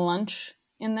take a lunch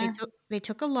in there? They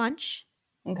took a lunch.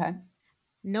 Okay.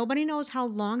 Nobody knows how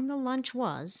long the lunch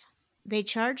was. They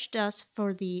charged us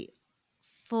for the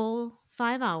full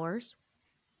 5 hours.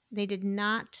 They did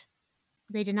not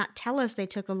tell us they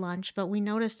took a lunch, but we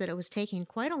noticed that it was taking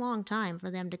quite a long time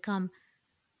for them to come.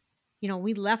 We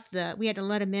had to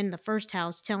let them in the first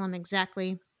house, tell them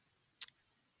exactly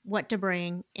what to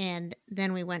bring, and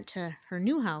then we went to her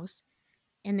new house,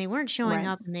 and they weren't showing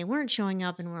up,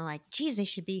 and we're like, geez, they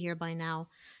should be here by now.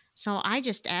 So I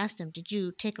just asked them, did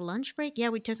you take a lunch break? Yeah,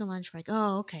 we took a lunch break.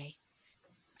 Oh, okay.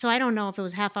 So I don't know if it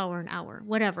was half hour, an hour,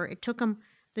 whatever. It took them,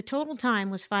 the total time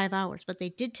was 5 hours, but they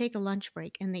did take a lunch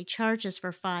break, and they charged us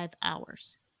for 5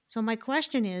 hours. So my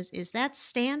question is that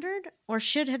standard, or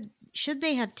should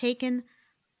they have taken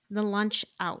the lunch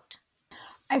out?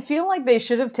 I feel like they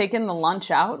should have taken the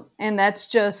lunch out, and that's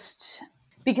just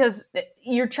because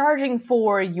you're charging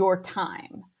for your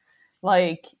time.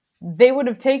 Like, they would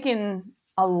have taken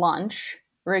a lunch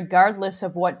regardless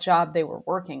of what job they were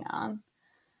working on.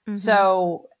 Mm-hmm.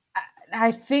 So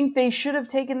I think they should have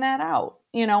taken that out.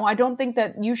 I don't think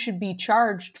that you should be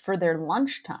charged for their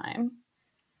lunchtime.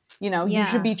 You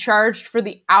should be charged for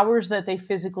the hours that they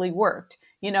physically worked.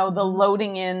 The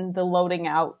loading in, the loading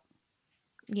out.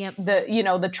 Yep.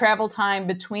 The travel time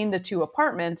between the two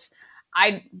apartments.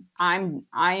 I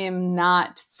am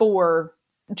not for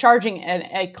charging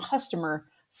a customer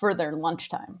for their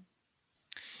lunchtime.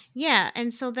 Yeah,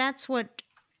 and so that's what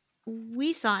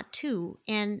we thought too.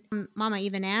 And Mama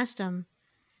even asked him,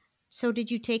 so did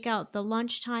you take out the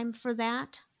lunchtime for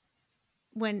that?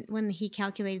 When he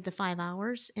calculated the 5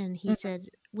 hours, and he said,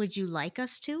 would you like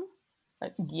us to?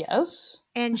 Yes.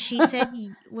 And she said,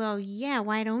 well, yeah,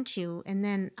 why don't you? And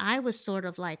then I was sort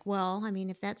of like, well, I mean,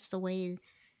 if that's the way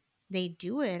they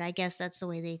do it, I guess that's the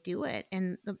way they do it.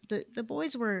 And the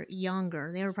boys were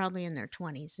younger. They were probably in their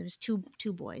 20s. There was two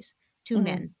boys, two Mm-hmm.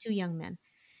 men, two young men.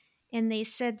 And they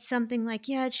said something like,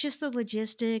 yeah, it's just the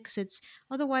logistics. It's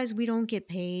otherwise we don't get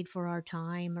paid for our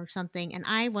time or something. And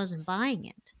I wasn't buying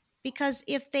it, because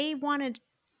if they wanted,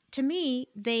 to me,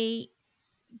 they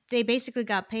basically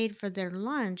got paid for their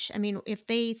lunch. I mean, if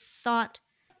they thought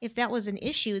if that was an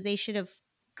issue, they should have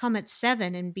come at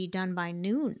 7 and be done by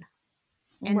noon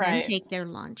and then take their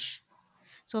lunch.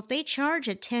 So if they charge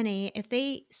at 10 a.m., if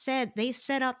they said they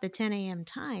set up the 10 a.m.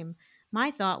 time, my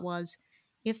thought was,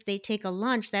 if they take a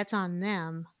lunch, that's on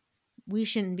them. We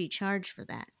shouldn't be charged for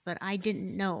that. But I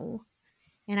didn't know.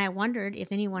 And I wondered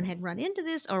if anyone had run into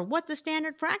this or what the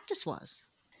standard practice was.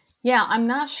 Yeah, I'm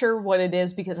not sure what it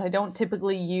is, because I don't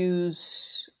typically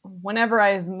use, whenever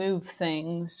I've moved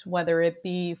things, whether it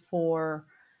be for,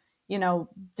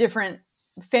 different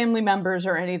family members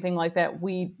or anything like that,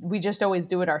 we just always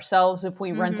do it ourselves. If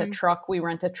we rent a truck, we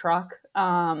rent a truck.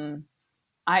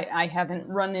 I haven't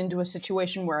run into a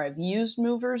situation where I've used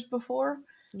movers before,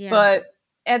 but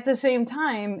at the same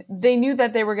time, they knew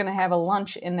that they were going to have a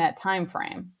lunch in that time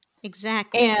frame.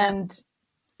 Exactly. And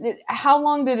how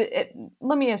long did it,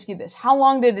 let me ask you this, how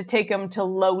long did it take them to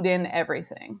load in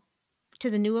everything? To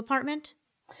the new apartment?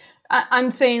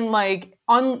 I'm saying, like,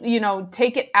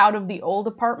 take it out of the old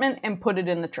apartment and put it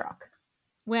in the truck.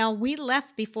 Well, we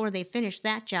left before they finished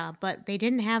that job, but they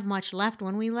didn't have much left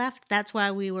when we left. That's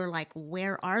why we were like,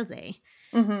 where are they?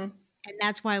 Mm-hmm. And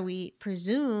that's why we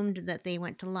presumed that they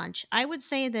went to lunch. I would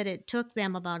say that it took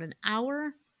them about an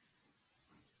hour,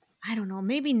 I don't know,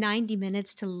 maybe 90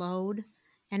 minutes to load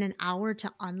and an hour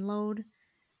to unload.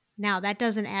 Now, that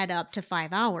doesn't add up to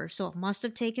 5 hours, so it must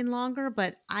have taken longer,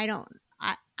 but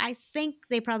I think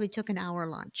they probably took an hour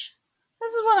lunch.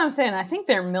 This is what I'm saying. I think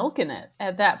they're milking it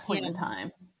at that point in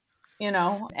time.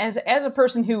 As a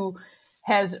person who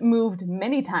has moved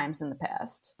many times in the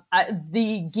past,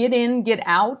 the get in, get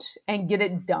out, and get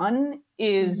it done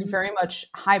is very much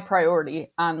high priority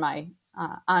on my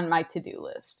to-do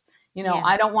list.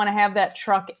 I don't want to have that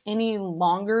truck any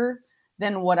longer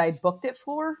than what I booked it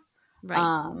for.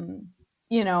 Right.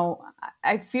 You know,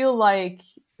 I feel like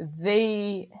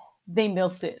they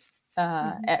milked it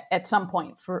at some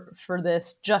point for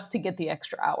this just to get the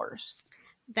extra hours.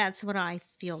 That's what I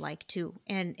feel like too.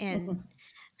 And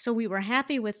so we were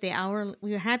happy with the hour.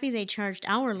 We were happy they charged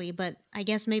hourly, but I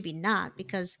guess maybe not,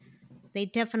 because they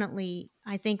definitely,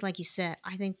 I think, like you said,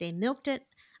 I think they milked it.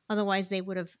 Otherwise, they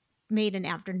would have made an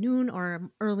afternoon or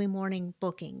an early morning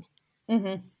booking.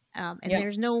 Mm-hmm. And Yeah.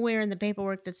 there's nowhere in the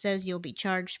paperwork that says you'll be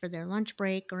charged for their lunch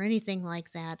break or anything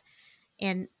like that.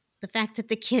 And the fact that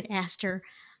the kid asked her,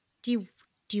 do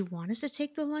you want us to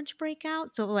take the lunch break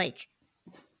out? So, like,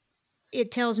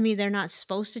 it tells me they're not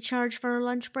supposed to charge for a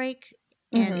lunch break.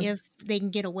 And Mm-hmm. if they can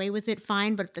get away with it,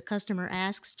 fine. But if the customer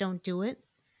asks, don't do it.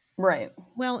 Right.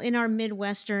 Well, in our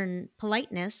Midwestern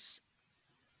politeness,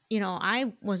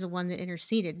 I was the one that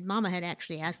interceded. Mama had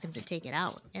actually asked him to take it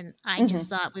out. And I just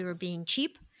Mm-hmm. thought we were being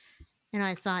cheap. And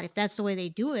I thought, if that's the way they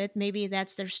do it, maybe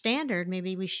that's their standard.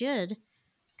 Maybe we should.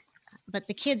 But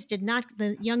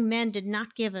the young men did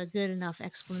not give a good enough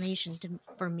explanation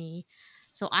for me.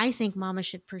 So I think Mama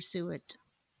should pursue it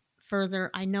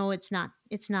further. I know it's not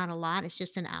a lot. It's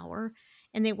just an hour.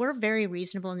 And they were very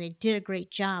reasonable and they did a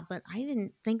great job, but I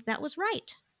didn't think that was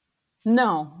right.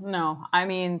 No. I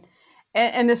mean,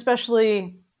 and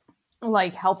especially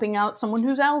like helping out someone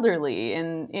who's elderly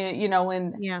and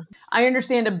Yeah, I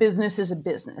understand a business is a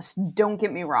business. Don't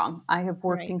get me wrong. I have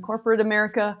worked right. in corporate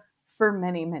America for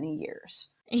many, many years.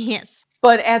 Yes.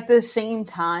 But at the same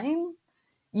time,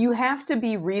 you have to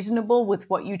be reasonable with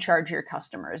what you charge your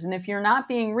customers. And if you're not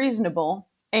being reasonable,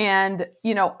 and,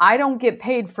 I don't get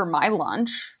paid for my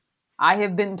lunch, I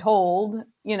have been told,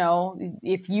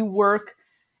 if you work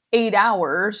 8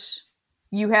 hours,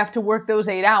 you have to work those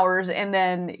 8 hours. And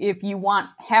then if you want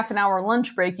half an hour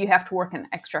lunch break, you have to work an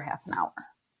extra half an hour.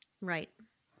 Right.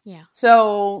 Yeah.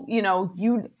 So,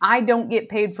 I don't get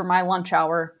paid for my lunch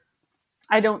hour.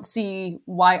 I don't see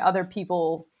why other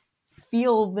people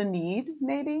feel the need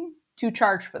maybe to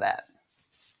charge for that.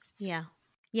 Yeah.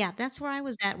 Yeah, that's where I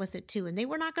was at with it too. And they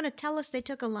were not going to tell us they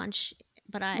took a lunch,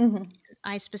 but Mm-hmm.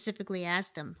 I specifically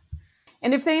asked them.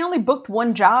 And if they only booked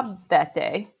one job that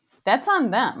day, that's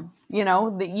on them.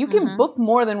 That you can Mhm. book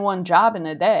more than one job in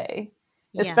a day,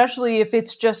 Yeah. especially if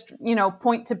it's just,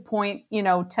 point to point,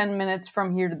 10 minutes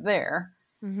from here to there.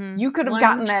 Mhm. You could have One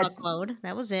gotten that. truckload.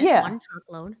 That was it. Yeah. One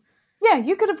truckload. Yeah,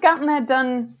 you could have gotten that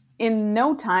done in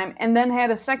no time and then had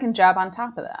a second job on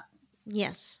top of that.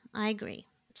 Yes, I agree.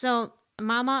 So,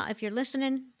 Mama, if you're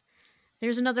listening,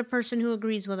 there's another person who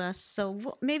agrees with us.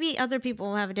 So maybe other people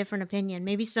will have a different opinion.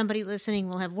 Maybe somebody listening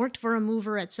will have worked for a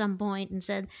mover at some point and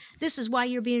said, this is why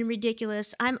you're being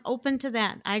ridiculous. I'm open to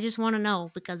that. I just want to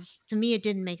know, because to me it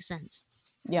didn't make sense.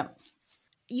 Yep.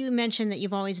 You mentioned that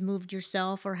you've always moved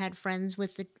yourself or had friends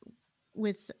with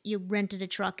you rented a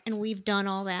truck, and we've done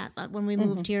all that. But when we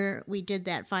moved here, we did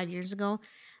that 5 years ago.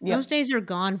 Yep. Those days are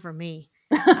gone for me.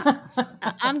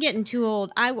 I'm getting too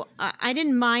old. I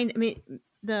didn't mind. I mean,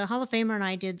 the Hall of Famer and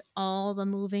I did all the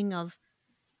moving of.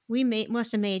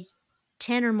 Must have made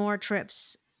 10 or more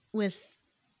trips with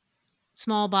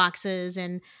small boxes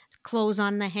and clothes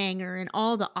on the hanger and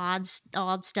all the odd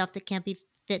stuff that can't be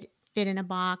fit in a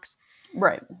box.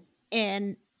 Right.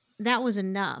 And that was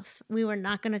enough. We were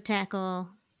not going to tackle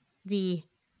the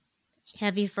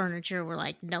heavy furniture. We're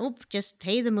like, nope, just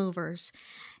pay the movers.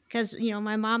 Because,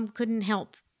 my mom couldn't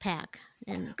help pack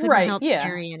and couldn't Right, help yeah.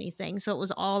 carry anything. So it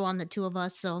was all on the two of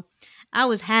us. So I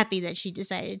was happy that she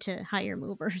decided to hire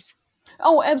movers.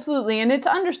 Oh, absolutely. And it's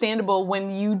understandable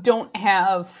when you don't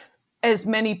have as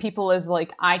many people as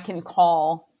like I can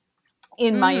call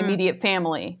in my immediate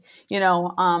family.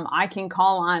 I can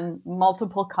call on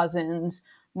multiple cousins,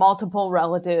 multiple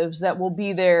relatives that will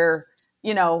be there,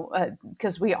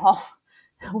 because we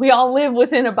all live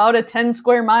within about a 10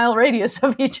 square mile radius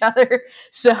of each other.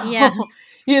 So, Yeah.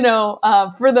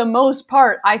 for the most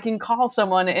part, I can call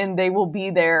someone and they will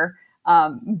be there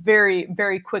very,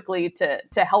 very quickly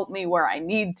to help me where I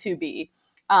need to be.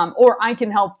 Or I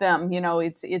can help them.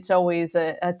 It's always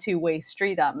a two-way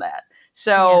street on that.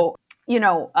 So,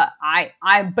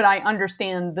 but I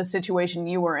understand the situation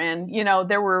you were in.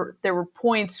 There were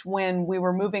points when we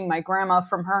were moving my grandma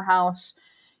from her house,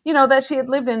 that she had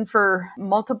lived in for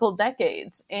multiple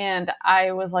decades. And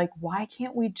I was like, why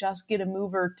can't we just get a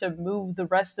mover to move the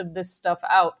rest of this stuff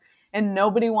out? And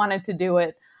nobody wanted to do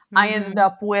it. I ended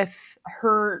up with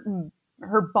her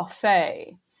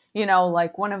buffet,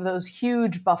 like one of those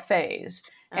huge buffets.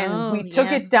 And we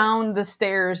took it down the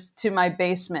stairs to my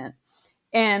basement.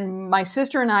 And my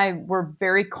sister and I were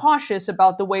very cautious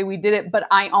about the way we did it, but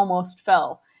I almost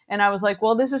fell. And I was like,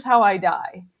 well, this is how I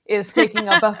die. is taking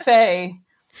a buffet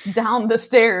down the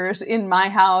stairs in my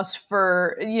house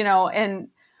for, and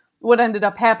what ended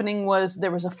up happening was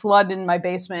there was a flood in my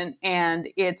basement and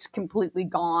it's completely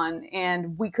gone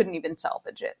and we couldn't even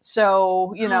salvage it.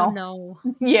 So, Oh, no.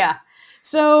 yeah.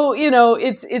 So,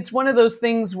 it's one of those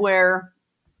things where,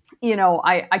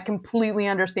 I completely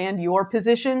understand your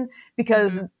position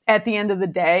because at the end of the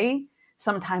day,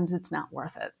 sometimes it's not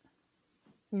worth it.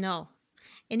 No.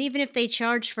 And even if they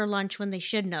charged for lunch when they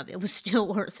shouldn't have, it was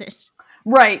still worth it.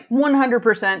 Right.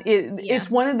 100%. Yeah. It's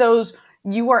one of those,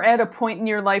 you are at a point in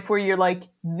your life where you're like,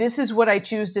 this is what I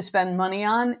choose to spend money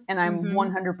on, and I'm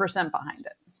 100% behind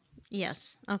it.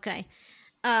 Yes. Okay.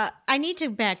 I need to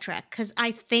backtrack because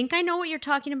I think I know what you're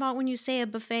talking about when you say a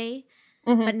buffet,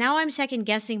 but now I'm second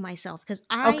guessing myself because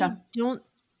I don't.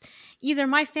 Either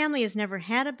my family has never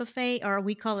had a buffet or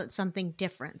we call it something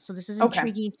different. So this is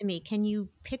intriguing to me. Can you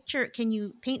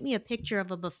paint me a picture of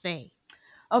a buffet?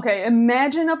 Okay,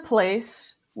 imagine a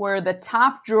place where the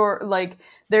top drawer, like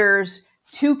there's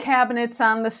 2 cabinets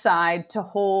on the side to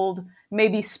hold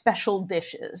maybe special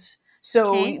dishes.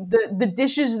 So the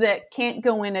dishes that can't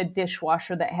go in a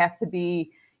dishwasher that have to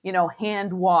be,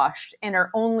 hand washed and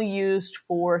are only used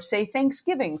for, say,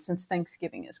 Thanksgiving, since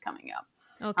Thanksgiving is coming up.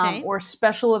 Okay. Or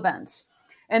special events.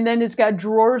 And then it's got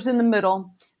drawers in the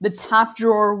middle. The top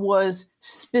drawer was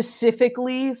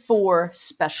specifically for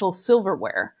special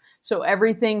silverware. So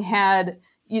everything had,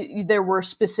 there were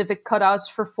specific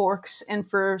cutouts for forks and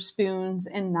for spoons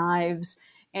and knives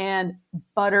and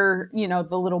butter,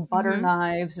 the little butter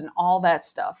knives and all that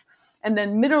stuff. And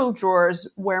then middle drawers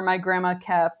where my grandma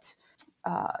kept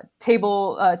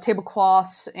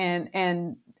tablecloths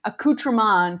and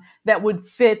accoutrement that would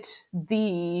fit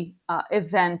the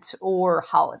event or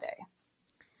holiday.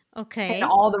 Okay. And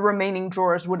all the remaining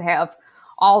drawers would have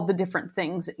all the different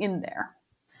things in there.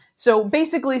 So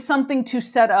basically something to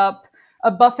set up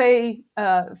a buffet.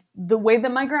 The way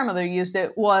that my grandmother used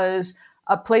it was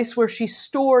a place where she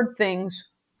stored things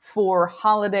for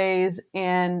holidays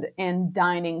and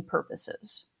dining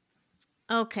purposes.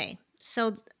 Okay.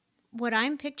 So what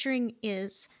I'm picturing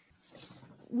is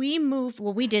we moved,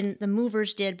 well, we didn't, the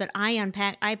movers did, but I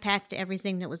packed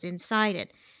everything that was inside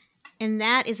it. And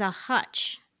that is a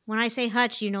hutch. When I say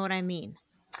hutch, you know what I mean.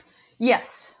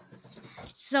 Yes.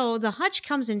 So the hutch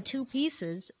comes in 2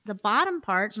 pieces. The bottom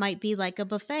part might be like a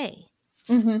buffet.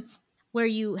 Where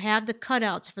you have the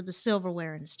cutouts for the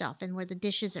silverware and stuff, and where the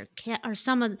dishes are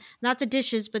some of, not the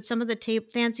dishes, but some of the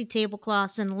fancy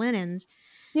tablecloths and linens.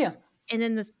 Yeah. And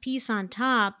then the piece on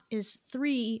top is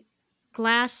 3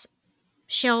 glass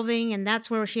shelving, and that's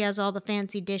where she has all the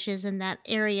fancy dishes, and that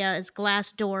area is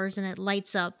glass doors and it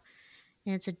lights up,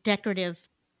 and it's a decorative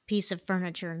piece of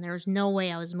furniture, and there was no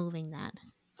way I was moving that.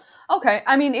 Okay.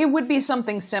 I mean, it would be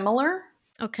something similar.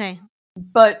 Okay.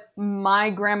 But my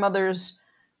grandmother's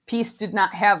piece did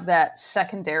not have that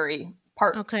secondary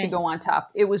part to go on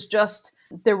top. It was just,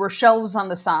 there were shelves on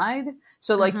the side.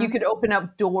 So like you could open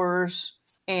up doors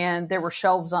and there were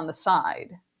shelves on the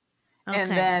side. And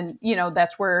then,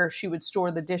 that's where she would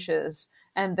store the dishes.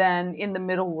 And then in the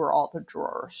middle were all the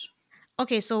drawers.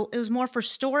 Okay, so it was more for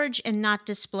storage and not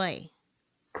display.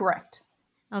 Correct.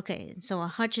 Okay, so a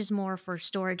hutch is more for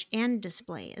storage and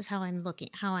display is how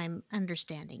I'm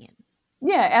understanding it.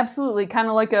 Yeah, absolutely. Kind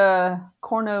of like a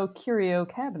cornucopia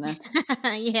cabinet.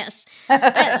 Yes.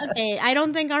 Okay, I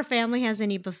don't think our family has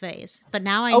any buffets, but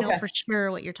now I know for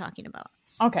sure what you're talking about.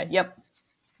 Okay, yep.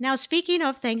 Now, speaking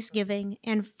of Thanksgiving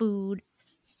and food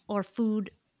or food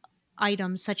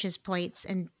items such as plates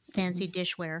and fancy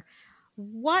dishware,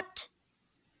 what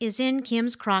is in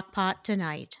Kim's crock pot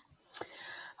tonight?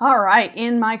 All right.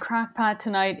 In my crock pot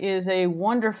tonight is a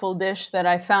wonderful dish that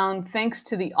I found thanks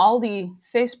to the Aldi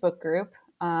Facebook group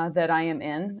that I am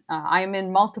in. I am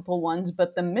in multiple ones,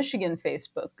 but the Michigan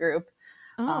Facebook group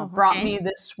brought me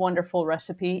this wonderful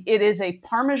recipe. It is a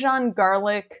Parmesan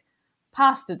garlic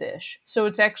pasta dish. So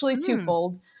it's actually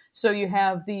twofold. So you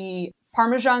have the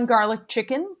Parmesan garlic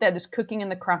chicken that is cooking in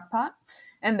the crock pot.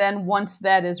 And then once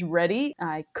that is ready,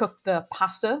 I cook the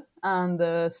pasta on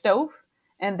the stove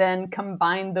and then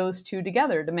combine those two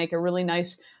together to make a really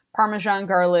nice Parmesan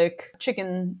garlic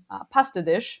chicken pasta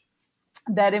dish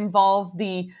that involved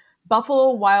the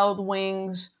Buffalo Wild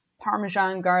Wings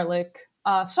Parmesan garlic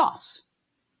sauce.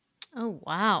 Oh,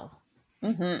 wow.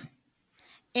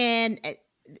 And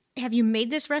have you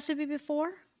made this recipe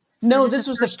before? No, this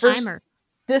was the first timer.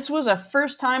 This was a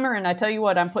first timer, and I tell you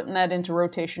what, I'm putting that into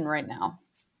rotation right now.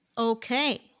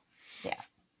 Okay. Yeah.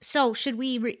 So should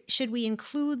we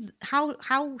include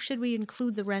how should we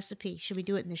include the recipe? Should we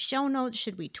do it in the show notes?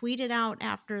 Should we tweet it out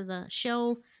after the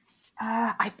show?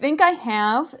 I think I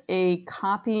have a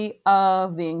copy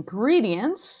of the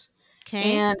ingredients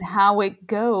Okay. and how it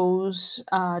goes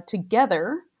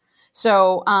together.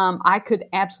 So I could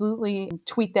absolutely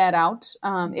tweet that out.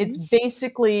 It's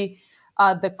basically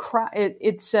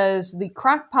it says the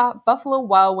Crock-Pot Buffalo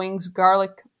Wild Wings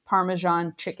garlic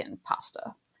parmesan chicken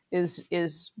pasta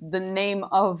is the name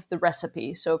of the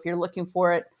recipe. So if you're looking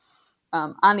for it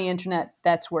on the internet,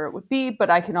 that's where it would be. But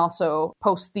I can also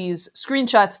post these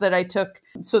screenshots that I took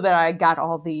so that I got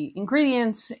all the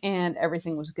ingredients and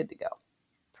everything was good to go.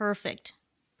 Perfect.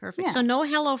 Perfect. Yeah. So no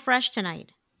HelloFresh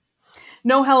tonight.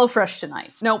 No HelloFresh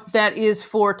tonight. Nope, that is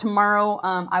for tomorrow.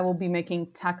 I will be making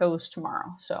tacos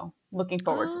tomorrow, so looking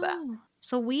forward to that. Oh,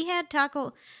 so we had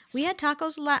tacos.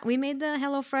 We made the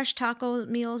HelloFresh taco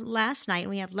meal last night, and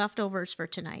we have leftovers for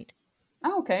tonight.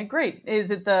 Oh, okay, great.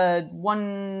 Is it the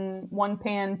one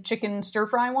pan chicken stir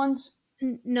fry ones?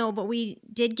 No, but we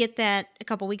did get that a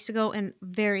couple weeks ago, and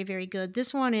very, very good.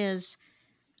 This one is,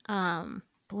 boy,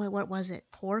 what was it?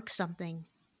 Pork something.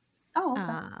 Oh,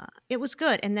 okay. It was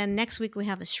good. And then next week we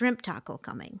have a shrimp taco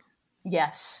coming.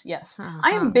 Yes. Uh-huh.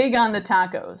 I am big on the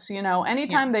tacos. You know,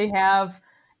 anytime they have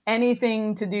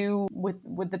anything to do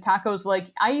with the tacos, like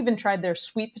I even tried their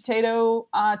sweet potato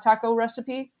taco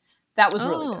recipe. That was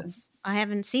really good. I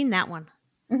haven't seen that one.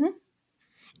 Mhm.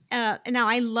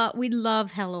 Now we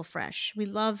love HelloFresh.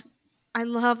 I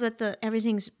love that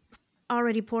everything's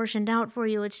already portioned out for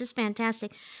you. It's just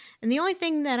fantastic. And the only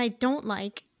thing that I don't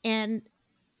like, and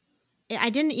I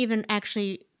didn't even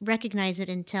actually recognize it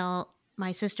until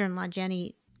my sister-in-law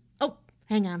Jenny. Oh,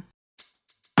 hang on.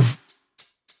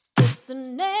 It's the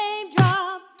name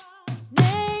drop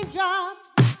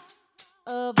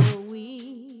of the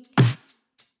week.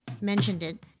 Mentioned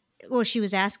it. Well, she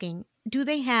was asking, do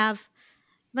they have,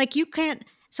 like, you can't,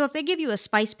 so if they give you a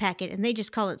spice packet and they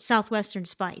just call it Southwestern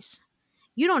spice,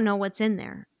 you don't know what's in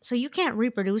there. So you can't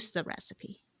reproduce the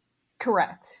recipe.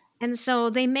 Correct. And so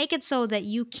they make it so that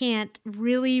you can't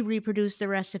really reproduce the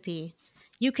recipe.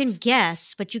 You can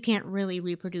guess, but you can't really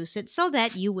reproduce it so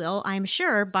that you will, I'm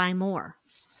sure, buy more.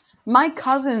 My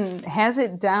cousin has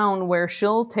it down where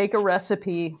she'll take a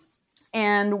recipe,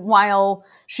 and while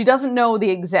she doesn't know the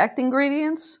exact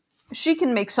ingredients, she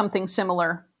can make something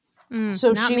similar.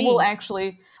 So not she me. will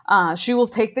actually, she will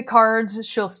take the cards,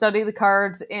 she'll study the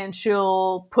cards, and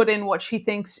she'll put in what she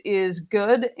thinks is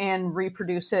good and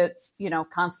reproduce it,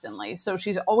 constantly. So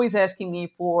she's always asking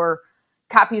me for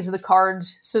copies of the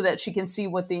cards so that she can see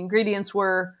what the ingredients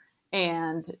were,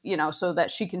 and so that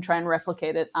she can try and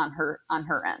replicate it on her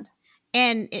end.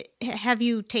 And have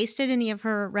you tasted any of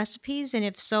her recipes? And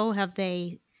if so, have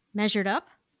they measured up?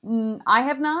 I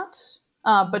have not,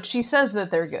 but she says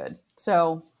that they're good.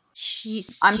 So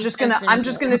I'm just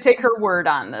says gonna take her word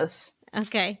on this.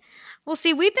 Okay. Well,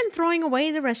 see, we've been throwing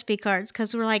away the recipe cards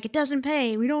because we're like, it doesn't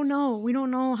pay. We don't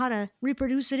know how to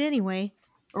reproduce it anyway.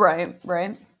 Right.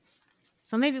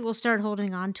 So maybe we'll start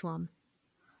holding on to them.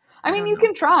 I mean, you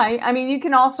can try. I mean, you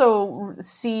can also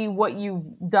see what you've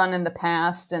done in the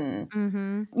past and,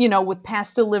 with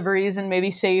past deliveries and maybe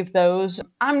save those.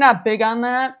 I'm not big on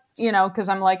that, because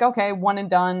I'm like, okay, one and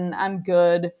done, I'm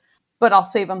good. But I'll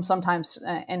save them sometimes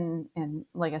and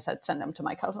like I said, send them to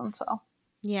my cousin. So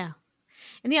Yeah.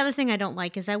 And the other thing I don't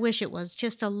like is I wish it was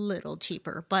just a little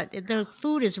cheaper, but the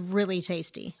food is really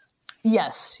tasty.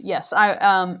 Yes.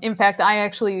 In fact,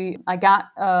 I got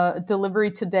a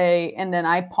delivery today, and then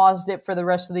I paused it for the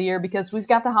rest of the year because we've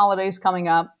got the holidays coming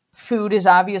up. Food is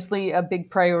obviously a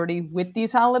big priority with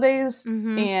these holidays.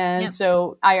 And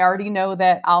so I already know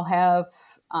that I'll have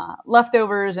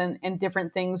leftovers and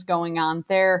different things going on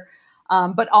there.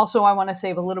 But also I want to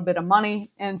save a little bit of money.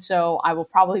 And so I will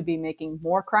probably be making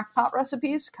more Crock-Pot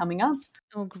recipes coming up.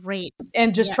 Oh, great.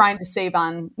 And just trying to save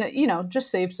on,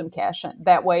 just save some cash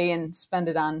that way and spend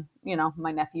it on,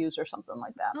 my nephews or something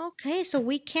like that. Okay, so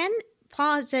we can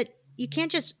pause it. You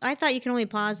can't just, I thought you can only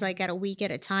pause like at a week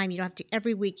at a time. You don't have to,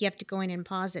 every week you have to go in and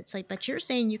pause it. It's like, but you're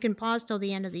saying you can pause till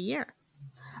the end of the year.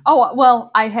 Oh,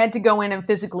 well, I had to go in and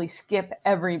physically skip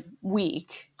every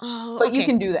week. Oh, but okay. you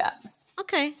can do that.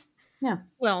 Okay. Yeah.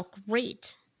 Well,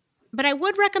 great. But I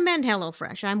would recommend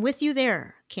HelloFresh. I'm with you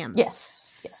there, Kim.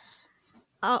 Yes.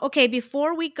 Okay,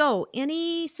 before we go,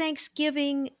 any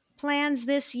Thanksgiving plans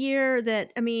this year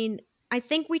I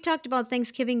think we talked about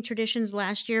Thanksgiving traditions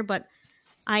last year, but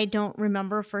I don't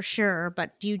remember for sure.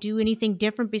 But do you do anything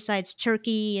different besides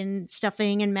turkey and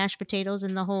stuffing and mashed potatoes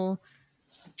and the whole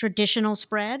traditional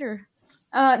spread, or?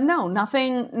 No,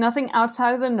 nothing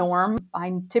outside of the norm.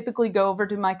 I typically go over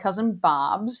to my cousin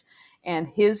Bob's, and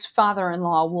his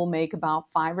father-in-law will make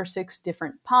about 5 or 6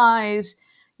 different pies,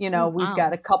 We've wow.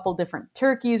 got a couple different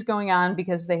turkeys going on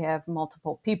because they have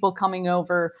multiple people coming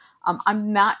over.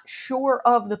 I'm not sure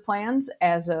of the plans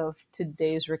as of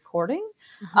today's recording,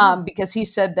 because he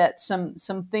said that some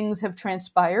things have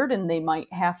transpired and they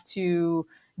might have to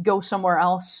go somewhere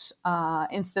else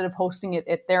instead of hosting it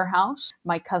at their house.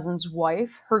 My cousin's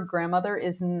wife, her grandmother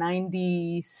is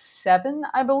 97,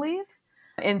 I believe.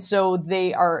 And so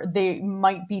they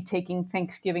might be taking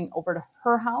Thanksgiving over to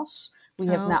her house. We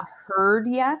have not heard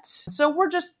yet. So we're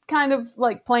just kind of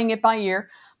like playing it by ear.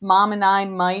 Mom and I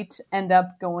might end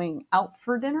up going out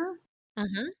for dinner,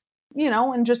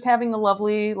 and just having a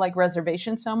lovely like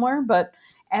reservation somewhere. But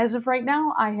as of right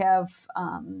now, I have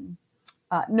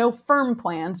no firm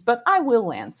plans, but I will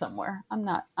land somewhere. I'm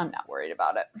not worried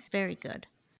about it. Very good.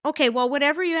 Okay, well,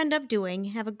 whatever you end up doing,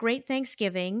 have a great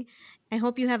Thanksgiving. I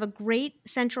hope you have a great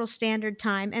Central Standard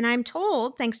Time. And I'm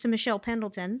told, thanks to Michelle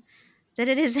Pendleton, that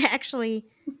it is actually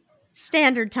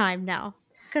Standard Time now.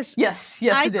 Because Yes,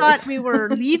 I it thought is. we were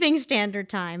leaving Standard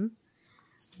Time,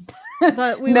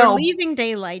 but we were No. leaving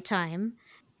Daylight Time.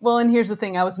 Well, and here's the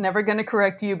thing. I was never going to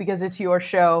correct you because it's your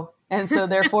show. And so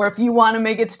therefore, if you want to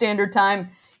make it standard time,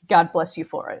 God bless you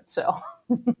for it. So,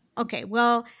 Okay,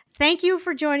 well, thank you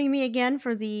for joining me again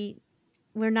for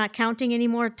We're Not Counting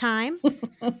Anymore time.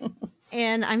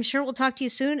 And I'm sure we'll talk to you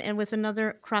soon and with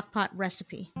another crockpot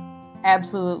recipe.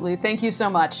 absolutely. Thank you so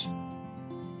much.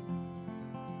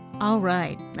 All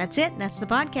right, that's it. That's the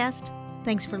podcast.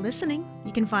 Thanks for listening.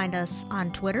 You can find us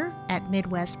on Twitter at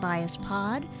Midwest Bias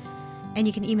Pod, and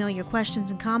you can email your questions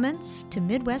and comments to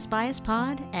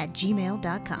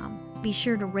midwestbiaspod@gmail.com. Be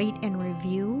sure to rate and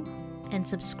review and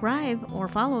subscribe or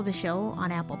follow the show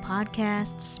on Apple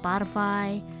Podcasts,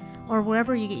 Spotify, or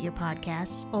wherever you get your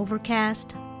podcasts.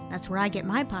 Overcast, that's where I get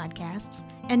my podcasts.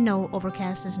 And no,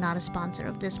 Overcast is not a sponsor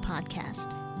of this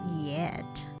podcast yet.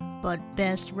 But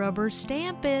Best Rubber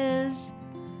Stamp is.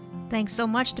 Thanks so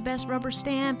much to Best Rubber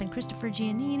Stamp and Christopher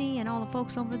Giannini and all the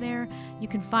folks over there. You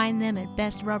can find them at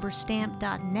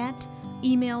bestrubberstamp.net.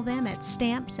 Email them at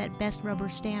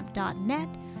stamps@bestrubberstamp.net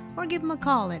or give them a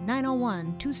call at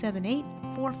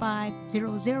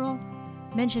 901-278-4500.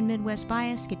 Mention Midwest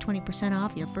Bias, get 20%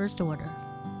 off your first order.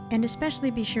 And especially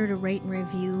be sure to rate and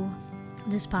review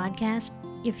this podcast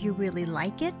if you really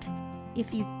like it.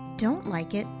 If you don't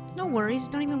like it, no worries,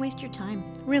 don't even waste your time.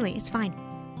 Really, it's fine.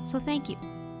 So thank you.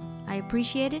 I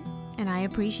appreciate it, and I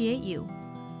appreciate you.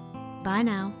 Bye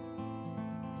now.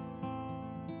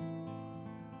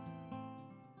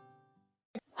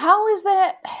 How is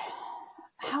that?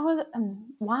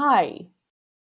 Why?